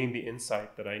gain the insight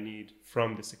that I need from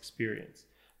this experience.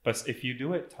 But if you do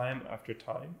it time after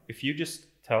time, if you just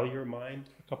tell your mind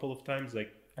a couple of times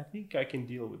like I think I can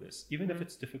deal with this, even if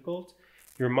it's difficult,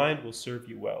 your mind will serve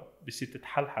you well. بصير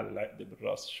تتحلحل العقدة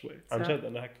بالراس شوي. عن جد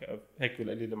أنا هيك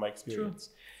بالقليل my experience.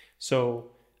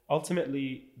 So ultimately,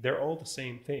 they're all the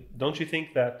same thing. Don't you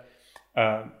think that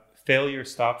failure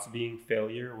stops being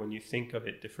failure when you think of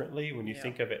it differently? When you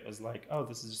think of it as like, oh,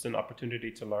 this is just an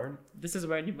opportunity to learn. This is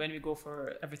when we go for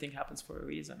everything happens for a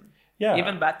reason. Yeah.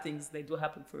 Even bad things, they do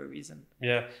happen for a reason.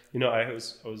 Yeah. You know, I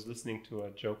was listening to a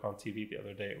joke on TV the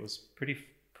other day. It was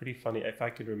pretty funny. If I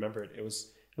could remember it, it was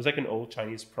like an old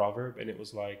Chinese proverb, and it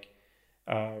was like,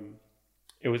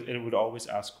 it would always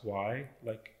ask why,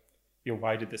 like, you know,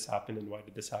 why did this happen and why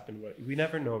did this happen? We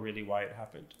never know really why it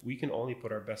happened. We can only put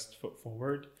our best foot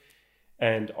forward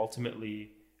and ultimately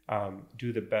do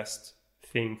the best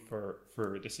thing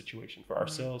for the situation, for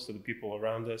ourselves, for the people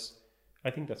around us. I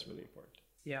think that's really important.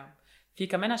 Yeah. في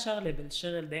كمان شغلة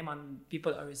بالشغل دايما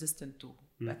people are resistant to.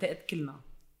 بعتقد كلنا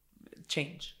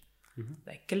change.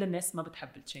 like كل الناس ما بتحب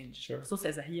التشينج خصوصا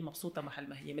اذا هي مبسوطه محل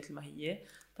ما هي مثل ما هي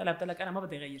طلعت لك انا ما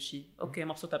بدي اغير شيء اوكي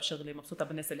مبسوطه بشغلي مبسوطه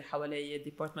بالناس اللي حوالي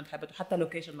ديبارتمنت حبيته حتى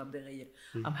لوكيشن ما بدي اغير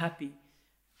ام هابي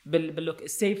باللوك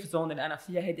السيف زون اللي انا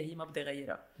فيها هيدي هي ما بدي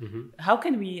اغيرها how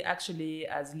can we actually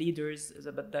as leaders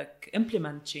اذا بدك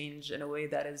implement change in a way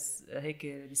that is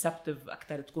هيك receptive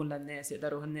اكثر تكون للناس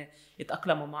يقدروا هن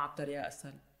يتاقلموا معها بطريقه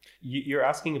اسهل. You're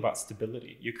asking about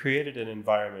stability. You created an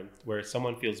environment where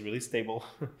someone feels really stable,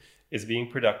 is being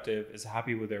productive, is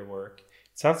happy with their work.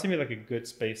 It sounds to me like a good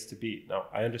space to be. Now,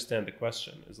 I understand the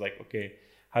question is like, okay,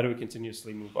 how do we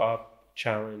continuously move up,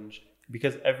 challenge?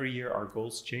 Because every year our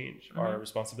goals change, our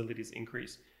responsibilities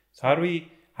increase. So how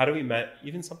do we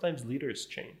even sometimes leaders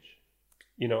change?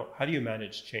 You know, how do you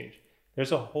manage change?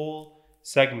 There's a whole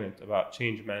segment about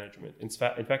change management. In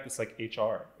fact, it's like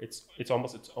HR. It's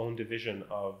almost its own division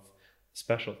of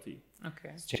specialty.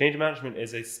 Okay. Change management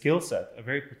is a skill set, a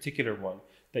very particular one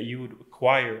that you would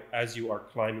acquire as you are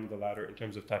climbing the ladder in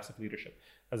terms of types of leadership.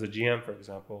 As a GM, for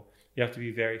example, you have to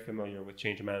be very familiar with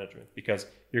change management because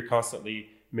you're constantly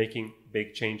making big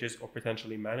changes or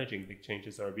potentially managing big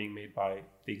changes that are being made by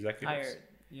the executives.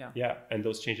 Yeah, and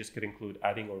those changes could include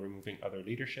adding or removing other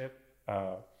leadership,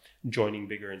 joining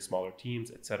bigger and smaller teams,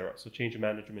 etc. So change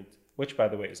management, which by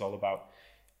the way is all about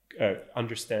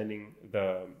understanding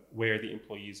where the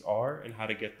employees are and how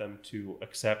to get them to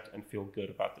accept and feel good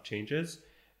about the changes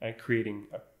and creating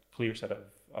a clear set of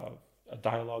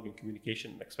dialogue and communication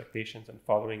and expectations and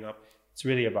following up. It's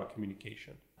really about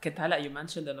communication. كنت هلا you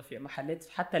mentioned انه في محلات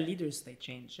حتى leaders they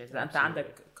change. اذا انت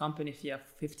عندك company فيها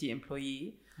 50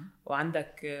 employee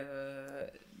وعندك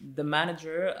the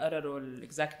manager قرروا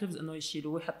executives انه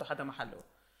يشيلوه ويحطوا حدا محله.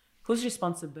 Who's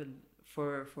responsible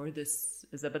for this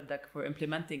إذا بدك for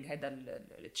implementing هذا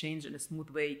ال change in a smooth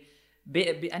way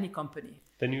ب any company?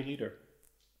 The new leader.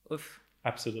 Oof.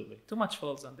 Absolutely. Too much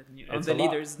falls on the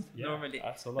leaders normally.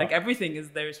 That's a lot. Like everything is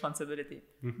their responsibility.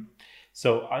 So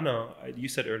Anna, you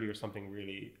said earlier something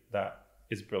really that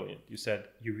is brilliant. You said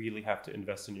you really have to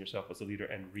invest in yourself as a leader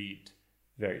and read.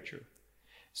 Very true.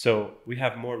 So we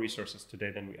have more resources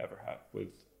today than we ever have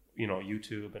with, you know,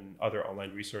 YouTube and other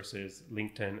online resources,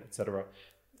 LinkedIn, etc.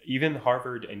 Even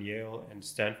Harvard and Yale and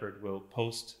Stanford will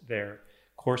post their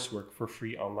coursework for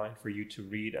free online for you to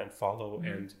read and follow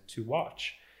and to watch.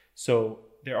 So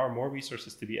there are more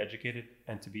resources to be educated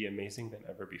and to be amazing than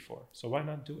ever before. So why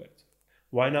not do it?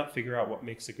 Why not figure out what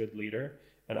makes a good leader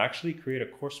and actually create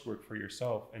a coursework for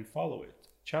yourself and follow it?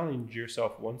 Challenge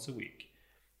yourself once a week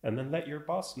and then let your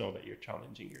boss know that you're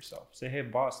challenging yourself. Say, hey,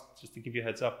 boss, just to give you a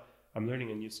heads up, I'm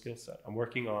learning a new skill set. I'm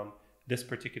working on this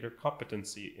particular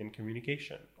competency in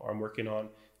communication, or I'm working on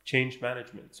change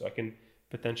management so I can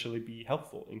potentially be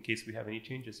helpful in case we have any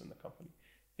changes in the company.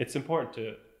 It's important to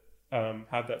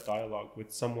have that dialogue with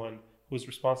someone who's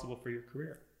responsible for your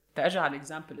career. ترجع على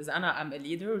example إذا أنا I'm a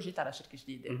leader وجيت على شركة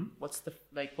جديدة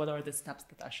what are the steps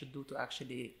that I should do to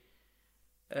actually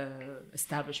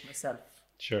establish myself?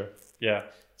 Sure. Yeah.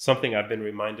 Something I've been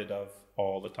reminded of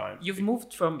all the time. You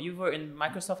were in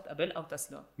Microsoft قبل أو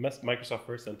Tesla? Microsoft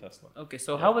first and Tesla. Okay,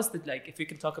 so how was it like, if you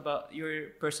can talk about your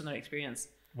personal experience?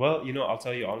 Well, you know, I'll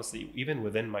tell you honestly, even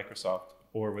within Microsoft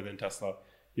or within Tesla,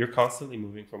 you're constantly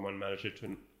moving from one manager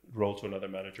role to another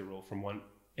manager role, from one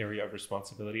area of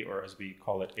responsibility, or as we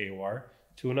call it AOR,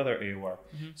 to another AOR.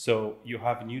 So you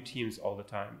have new teams all the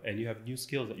time and you have new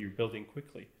skills that you're building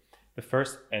quickly. The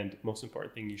first and most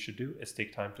important thing you should do is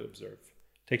take time to observe.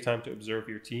 Take time to observe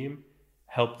your team,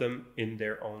 help them in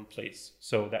their own place.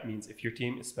 So that means if your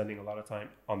team is spending a lot of time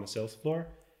on the sales floor,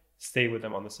 stay with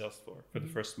them on the sales floor for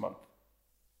the first month.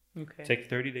 Okay. Take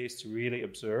 30 days to really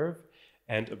observe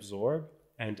and absorb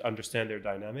and understand their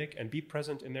dynamic and be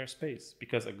present in their space,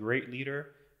 because a great leader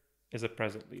is a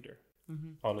present leader,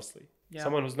 honestly. Yeah.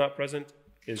 Someone who's not present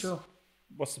is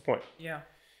what's the point? Yeah.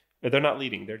 They're not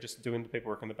leading. They're just doing the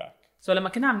paperwork in the back. So لما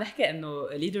كنا عم نحكي إنه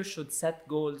a leader should set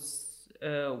goals,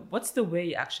 what's the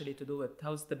way actually to do it?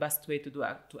 How's the best way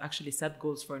to actually set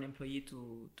goals for an employee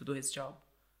to do his job,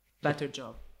 better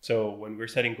job? So when we're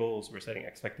setting goals, we're setting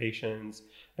expectations,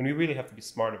 and we really have to be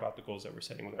smart about the goals that we're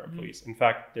setting with our employees. In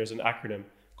fact, there's an acronym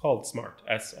called SMART,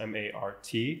 SMART.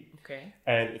 Okay.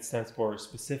 And it stands for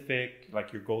specific,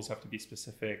 like your goals have to be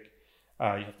specific.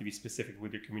 You have to be specific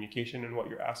with your communication and what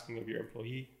you're asking of your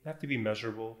employee. They have to be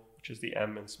measurable, which is the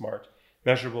M in SMART.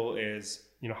 Measurable is,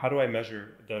 how do I measure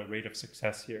the rate of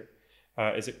success here?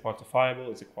 Is it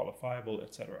quantifiable? Is it qualifiable,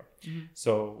 etc.?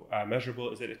 So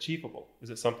measurable, is it achievable? Is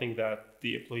it something that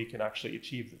the employee can actually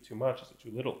achieve? Is it too much? Is it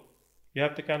too little? You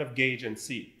have to kind of gauge and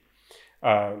see.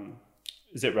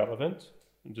 Is it relevant?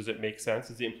 Does it make sense?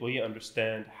 Does the employee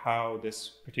understand how this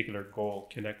particular goal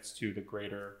connects to the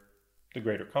greater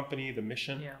company, the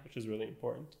mission, which is really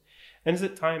important? And is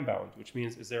it time bound, which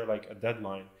means is there like a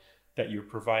deadline that you're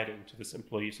providing to this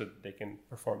employee so that they can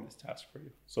perform this task for you?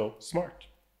 So SMART.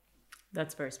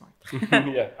 That's very smart.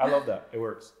 Yeah, I love that. It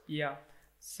works. Yeah.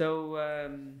 So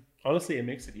honestly, it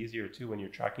makes it easier too when you're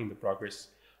tracking the progress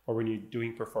or when you're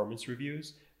doing performance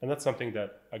reviews. And that's something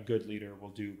that a good leader will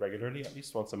do regularly, at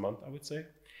least once a month, I would say.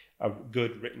 A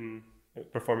good written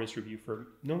performance review for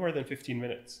no more than 15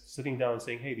 minutes, sitting down and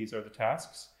saying, hey, these are the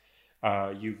tasks.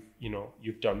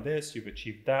 You've done this, you've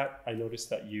achieved that. I noticed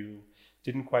that you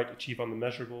didn't quite achieve on the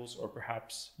measurables, or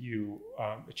perhaps you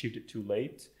achieved it too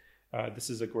late. This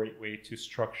is a great way to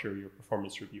structure your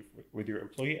performance review with your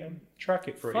employee and track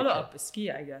it for follow up is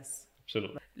key, I guess.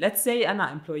 Absolutely. Let's say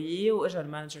أنا employee وإجا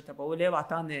المانجر تبعولي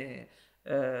وعطاني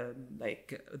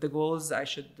like the goals I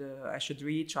should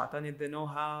reach, وعطاني the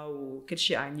know-how وكل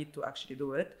شيء I need to actually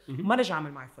do it. وما رجع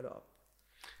عمل معي follow up.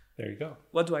 There you go.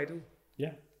 What do I do?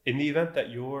 Yeah. In the event that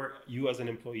you as an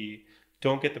employee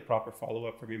don't get the proper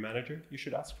follow-up from your manager, you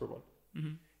should ask for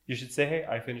one. You should say, hey,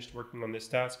 I finished working on this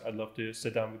task. I'd love to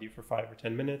sit down with you for 5 or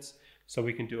 10 minutes so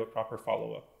we can do a proper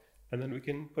follow-up. And then we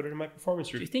can put it in my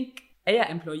performance review. Do you think أي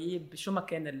employee بشو ما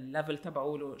كان الليفل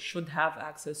تبعوله should have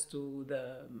access to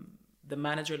the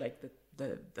manager, like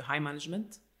the high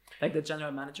management, like the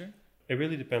general manager? It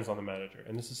really depends on the manager.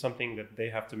 And this is something that they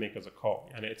have to make as a call.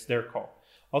 And it's their call.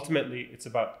 Ultimately, it's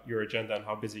about your agenda and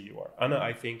how busy you are. Anna,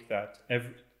 I think that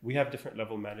we have different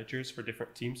level managers for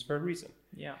different teams for a reason.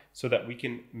 Yeah. So that we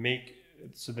can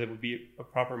so there would be a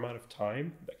proper amount of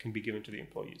time that can be given to the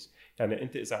employees. And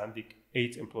أنت إذا عندك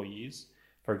 8 employees,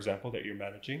 for example, that you're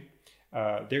managing,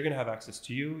 they're going to have access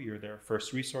to you. You're their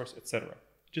first resource, etc.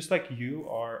 Just like you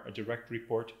are a direct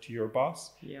report to your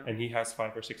boss, and he has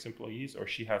 5 or 6 employees, or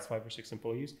she has 5 or 6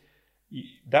 employees,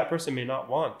 that person may not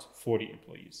want 40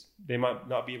 employees. They might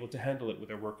not be able to handle it with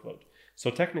their workload. So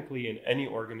technically, in any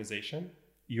organization,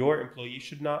 your employee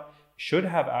should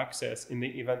have access in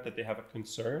the event that they have a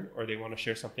concern or they want to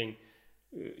share something.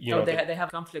 They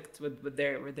have conflict with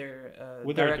their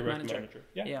direct manager.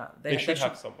 Yeah. They should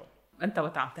have someone. أنت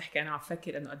وقت عم تحكي أنا عم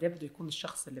فكر إنه قد إيه بده يكون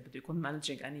الشخص اللي بده يكون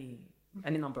managing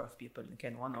any number of people إن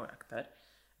كان one or أكتر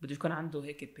بده يكون عنده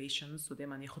هيك patience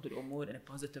ودائما ياخد الأمور in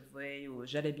a positive way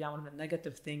وجرب يعمل من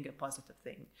negative thing a positive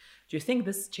thing. Do you think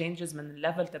this changes من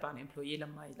الليفل تبع الامبلويي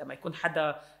لما يكون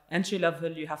حدا entry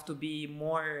level you have to be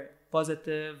more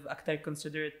positive أكتر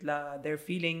considerate ل their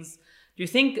feelings? Do you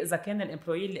think إذا كان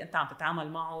الامبلويي اللي أنت عم تتعامل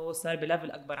معه صار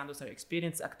بليفل أكبر عنده صار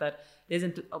experience أكتر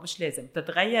لازم أو مش لازم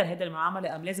تتغير هيدا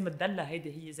المعاملة أم لازم تدلها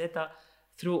هيدي هي ذاتها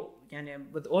through يعني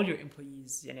with all your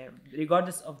employees يعني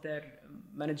regardless of their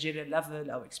managerial level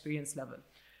or experience level?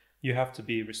 You have to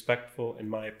be respectful, in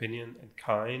my opinion, and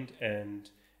kind and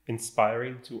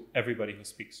inspiring to everybody who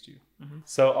speaks to you.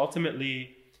 So ultimately,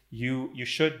 you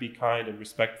should be kind and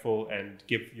respectful and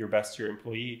give your best to your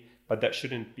employee, but that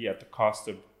shouldn't be at the cost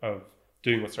of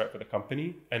doing what's right for the company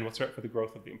and what's right for the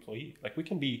growth of the employee. Like, we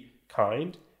can be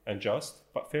kind and just,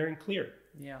 but fair and clear.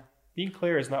 Yeah. Being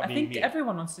clear is not being mean. I think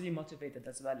everyone wants to be motivated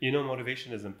as well.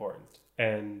 Motivation is important.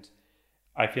 And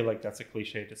I feel like that's a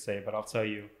cliche to say, but I'll tell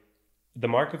you, the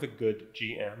mark of a good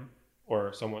GM or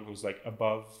someone who's like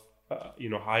above,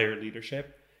 higher leadership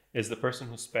is the person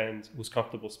who's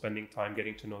comfortable spending time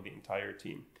getting to know the entire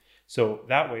team. So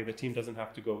that way the team doesn't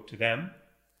have to go to them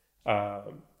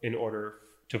in order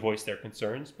to voice their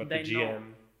concerns, but the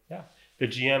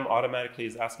GM automatically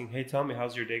is asking, hey, tell me,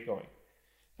 how's your day going?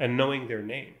 And knowing their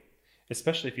name,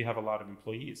 especially if you have a lot of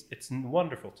employees, it's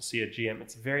wonderful to see a GM.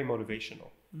 It's very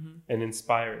motivational and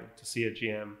inspiring to see a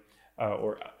GM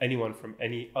or anyone from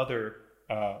any other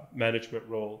management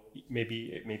role. Maybe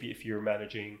if you're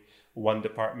managing one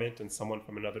department and someone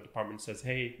from another department says,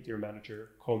 hey, dear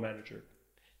manager, co-manager,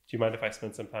 do you mind if I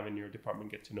spend some time in your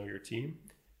department, get to know your team?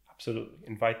 Absolutely.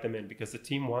 Invite them in, because the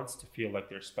team wants to feel like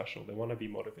they're special. They want to be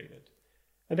motivated.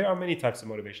 And there are many types of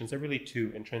motivations. There are really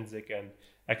two: intrinsic and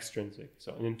extrinsic.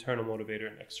 So an internal motivator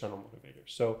and external motivator.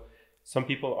 So some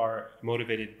people are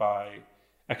motivated by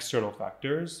external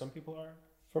factors. Some people are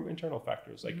from internal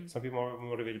factors. Like some people are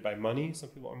motivated by money. Some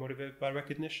people are motivated by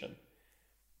recognition.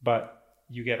 But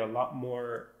you get a lot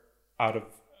more out of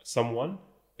someone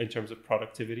in terms of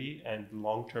productivity and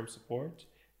long-term support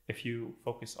if you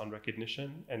focus on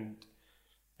recognition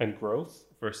and growth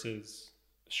versus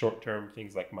short-term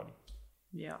things like money.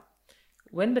 Yeah.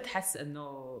 When بتحس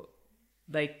إنه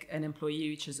like an employee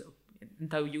which is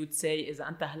أنت you would say إذا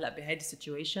أنت هلا بهذه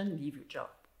situation leave your job.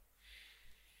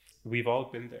 We've all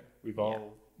been there. We've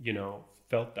all,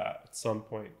 felt that at some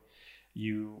point.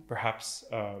 You perhaps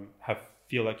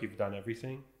feel like you've done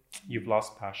everything. You've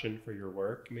lost passion for your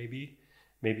work, maybe.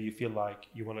 Maybe you feel like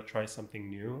you want to try something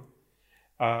new.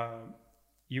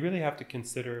 You really have to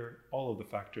consider all of the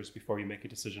factors before you make a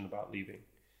decision about leaving.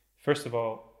 First of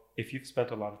all, if you've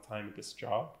spent a lot of time at this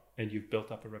job and you've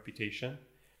built up a reputation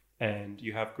and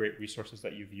you have great resources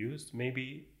that you've used,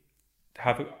 maybe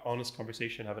have an honest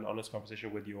conversation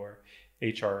with your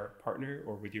HR partner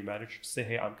or with your manager. Say,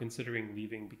 hey, I'm considering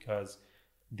leaving because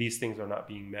these things are not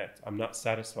being met. I'm not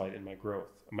satisfied in my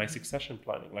growth, my succession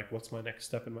planning. Like, what's my next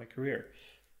step in my career?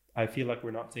 I feel like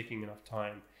we're not taking enough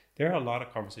time. There are a lot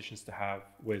of conversations to have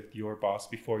with your boss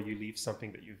before you leave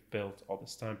something that you've built all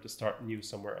this time to start new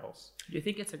somewhere else. Do you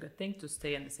think it's a good thing to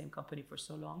stay in the same company for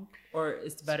so long, or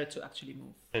is it better to actually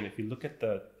move? And if you look at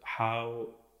how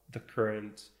the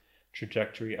current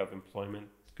trajectory of employment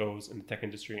goes in the tech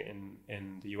industry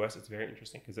in the US, it's very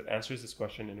interesting because it answers this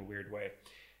question in a weird way.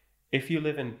 If you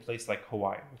live in a place like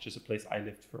Hawaii, which is a place I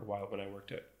lived for a while when I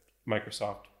worked at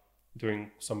Microsoft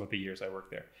during some of the years I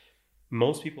worked there,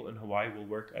 most people in Hawaii will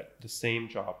work at the same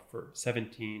job for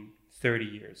 17, 30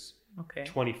 years,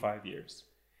 25 years.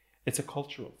 It's a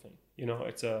cultural thing.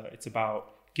 It's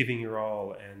about giving your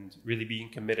all and really being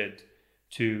committed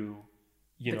to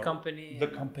the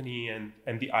company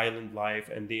and the island life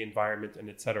and the environment and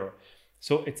etc.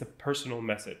 So it's a personal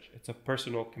message. It's a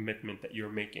personal commitment that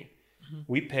you're making. Mm-hmm.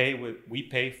 We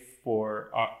pay for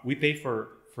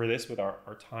this with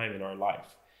our time in our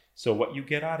life. So what you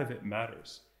get out of it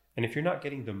matters. And if you're not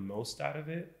getting the most out of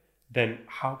it, then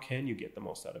how can you get the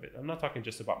most out of it? I'm not talking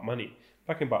just about money. I'm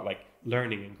talking about like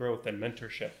learning and growth and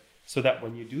mentorship, so that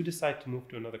when you do decide to move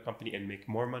to another company and make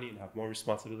more money and have more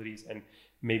responsibilities and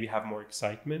maybe have more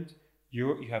excitement,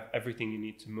 you have everything you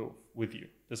need to move with you.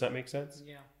 Does that make sense?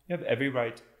 Yeah. You have every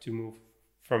right to move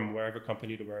from wherever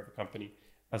company to wherever company,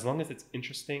 as long as it's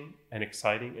interesting and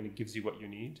exciting and it gives you what you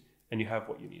need and you have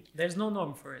what you need. There's no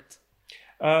norm for it.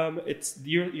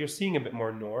 You're seeing a bit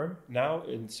more norm now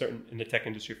in the tech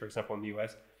industry. For example, in the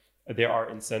US, there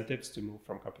are incentives to move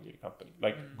from company to company.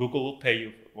 Like Google will pay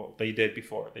you. Well, they did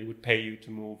before. They would pay you to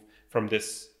move from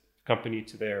this company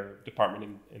to their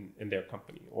department in their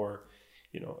company. Or,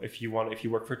 if you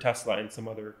work for Tesla and some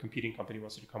other competing company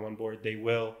wants you to come on board, they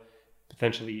will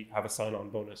potentially have a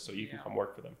sign-on bonus so you can come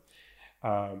work for them.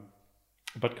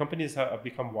 But companies have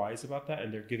become wise about that,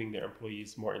 and they're giving their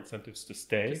employees more incentives to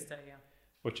stay.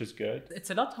 Which is good. It's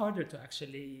a lot harder to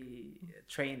actually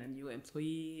train a new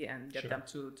employee and get them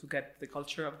to get the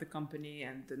culture of the company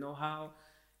and the know-how.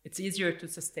 It's easier to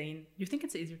sustain. You think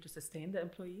it's easier to sustain the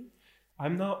employee?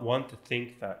 I'm not one to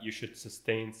think that you should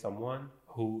sustain someone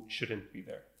who shouldn't be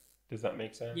there. Does that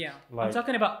make sense? Yeah. I'm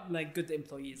talking about like good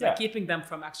employees, like keeping them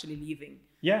from actually leaving.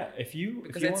 Yeah.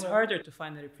 Because it's harder to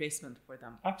find a replacement for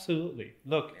them. Absolutely.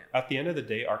 Look, at the end of the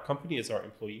day, our company is our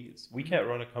employees. We can't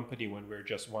run a company when we're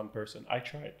just one person. I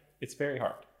tried. It's very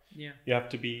hard. Yeah. You have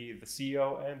to be the CEO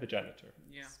and the janitor.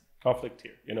 Yeah. It's conflict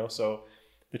here, So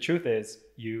the truth is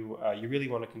you really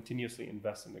want to continuously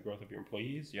invest in the growth of your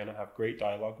employees. You want to have great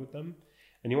dialogue with them,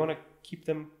 and you want to keep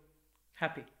them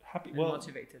happy and well,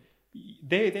 motivated.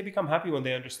 They become happy when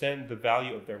they understand the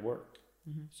value of their work.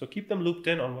 Mm-hmm. So keep them looped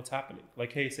in on what's happening.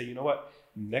 Like, hey, say, you know what,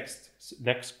 next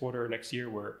quarter, next year,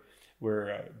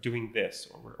 we're doing this,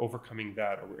 or we're overcoming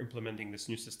that, or we're implementing this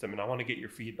new system, and I want to get your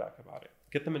feedback about it.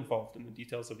 Get them involved in the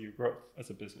details of your growth as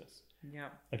a business. Yeah.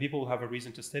 And people will have a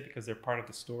reason to stay because they're part of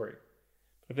the story.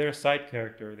 But if they're a side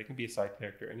character, they can be a side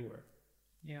character anywhere.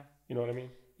 Yeah. You know what I mean?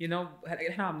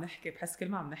 احنا عم نحكي بحس كل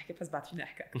ما عم نحكي بحس بعد فينا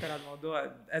نحكي اكثر عن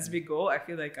الموضوع. As we go, I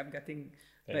feel like I'm getting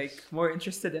more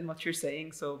interested in what you're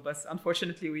saying. So, but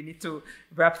unfortunately, we need to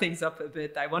wrap things up a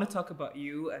bit. I want to talk about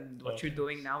you and what you're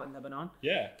doing now in Lebanon.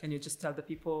 Yeah. Can you just tell the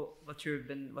people what you've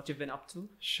been up to?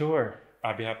 Sure,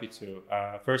 I'd be happy to.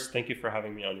 First, thank you for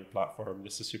having me on your platform.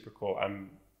 This is super cool. I'm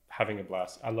having a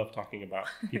blast. I love talking about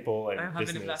people and I'm business.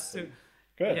 having a blast too.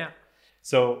 Good. Yeah.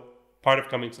 So part of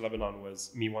coming to Lebanon was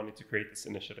me wanting to create this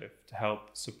initiative to help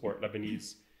support Lebanese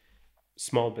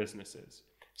small businesses.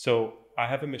 So I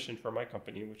have a mission for my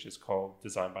company, which is called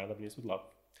Design by Lebanese with Love.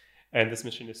 And this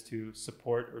mission is to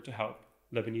support or to help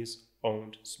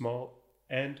Lebanese-owned small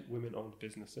and women-owned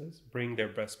businesses bring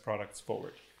their best products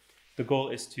forward. The goal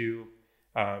is to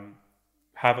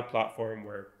have a platform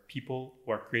where people who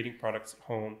are creating products at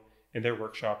home, in their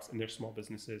workshops, in their small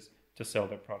businesses, to sell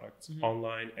their products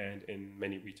online and in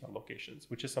many retail locations,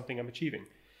 which is something I'm achieving.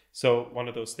 So one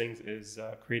of those things is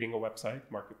creating a website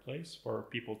marketplace for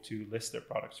people to list their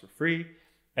products for free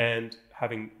and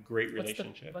having great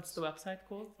relationships. What's the website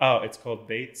called? Oh, it's called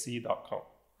Beitsi.com.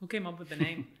 Who came up with the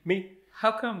name? Me.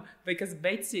 How come? Because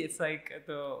Beitsi, it's like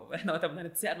احنا وقت بدنا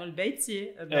نتسأل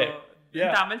البيتسي Yeah.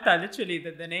 انت عملتها literally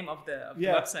the name of the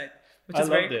website, which is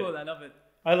very cool. I love it.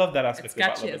 I love that aspect. It's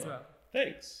catchy about as well.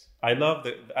 Thanks. I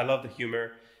love the humor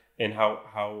in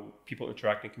how people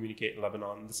interact and communicate in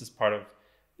Lebanon. This is part of,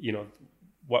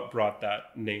 what brought that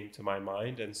name to my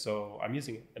mind, and so I'm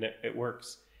using it, and it works.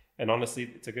 And honestly,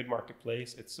 it's a good marketplace.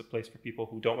 It's a place for people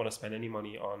who don't want to spend any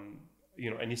money on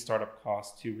any startup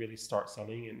costs to really start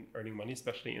selling and earning money,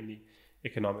 especially in the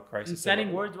economic crisis. And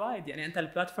selling worldwide. يعني انت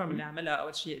البلاتفورم اللي عملها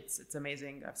اول شيء it's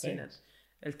amazing. I've seen it.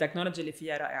 التكنولوجيا اللي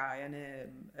فيها رائعة يعني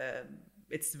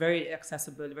it's very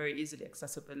accessible, very easily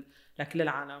accessible لكل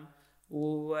العالم.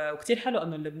 وكتير حلو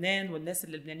انه لبنان والناس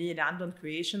اللبنانيين اللي عندهم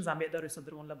creations عم يقدروا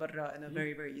يصدرون لبرا in a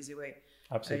very very easy way.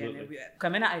 Absolutely.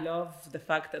 كمان I love the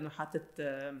fact انه حاطط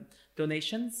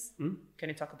donations. Can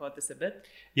you talk about this a bit?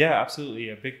 Yeah, absolutely.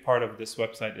 A big part of this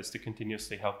website is to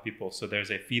continuously help people. So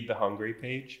there's a Feed the Hungry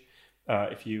page.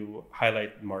 If you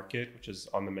highlight market, which is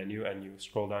on the menu, and you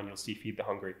scroll down, you'll see Feed the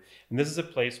Hungry. And this is a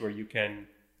place where you can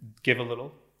give a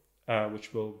little, which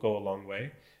will go a long way.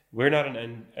 We're not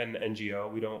an NGO.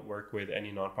 We don't work with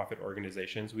any nonprofit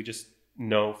organizations. We just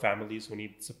know families who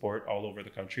need support all over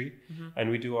the country. And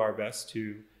we do our best to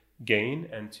gain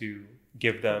and to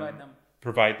give them,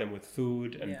 provide them with food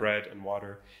and bread and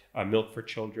water, milk for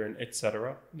children,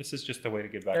 etc. This is just a way to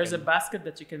give back. There's a basket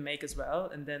that you can make as well,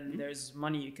 and then there's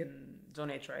money you can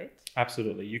donate, right?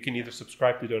 Absolutely. You can either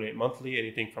subscribe to donate monthly,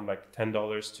 anything from like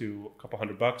 $10 to a couple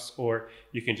 $100, or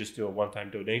you can just do a one-time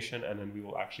donation, and then we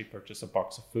will actually purchase a box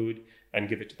of food and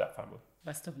give it to that family.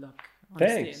 Best of luck,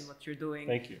 honestly, Thanks. in what you're doing.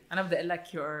 Thank you. And I feel like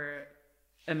you're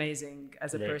amazing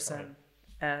as a person,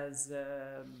 as a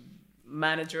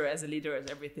manager, as a leader, as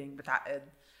everything. بتعقد.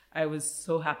 I was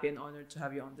so happy and honored to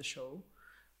have you on the show.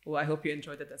 Well, I hope you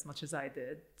enjoyed it as much as I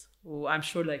did. Well, I'm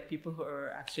sure like people who are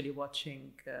actually watching.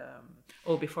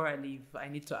 Before I leave, I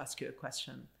need to ask you a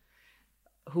question.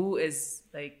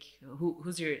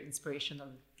 Who's your inspirational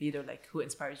leader? Like, who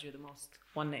inspires you the most?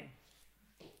 One name,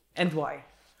 and why?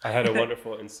 I had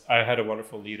a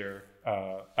wonderful leader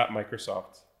at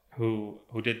Microsoft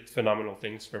who did phenomenal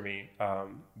things for me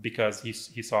because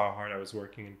he saw how hard I was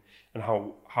working and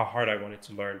how hard I wanted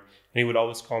to learn. And he would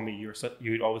always call me,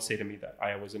 you would always say to me that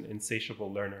I was an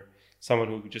insatiable learner, someone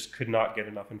who just could not get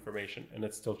enough information. And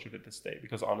it's still true to this day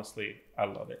because honestly, I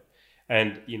love it.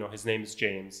 And, his name is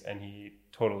James, and he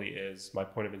totally is my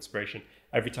point of inspiration.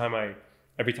 Every time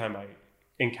I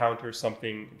encounter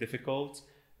something difficult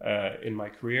in my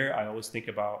career, I always think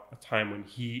about a time when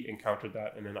he encountered that,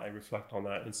 and then I reflect on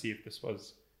that and see if this was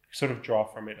sort of draw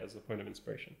from it as a point of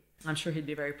inspiration. I'm sure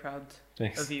he'd be very proud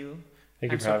of you.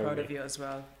 Thank you I'm so proud of you as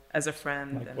well, as a friend.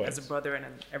 Likewise. And as a brother and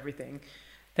everything.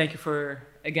 Thank you for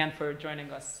joining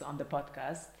us on the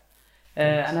podcast.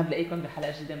 أنا بلاقيكم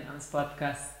بحلقة جديدة من أنس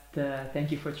بودكاست.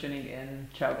 Thank you for tuning in.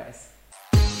 Ciao guys.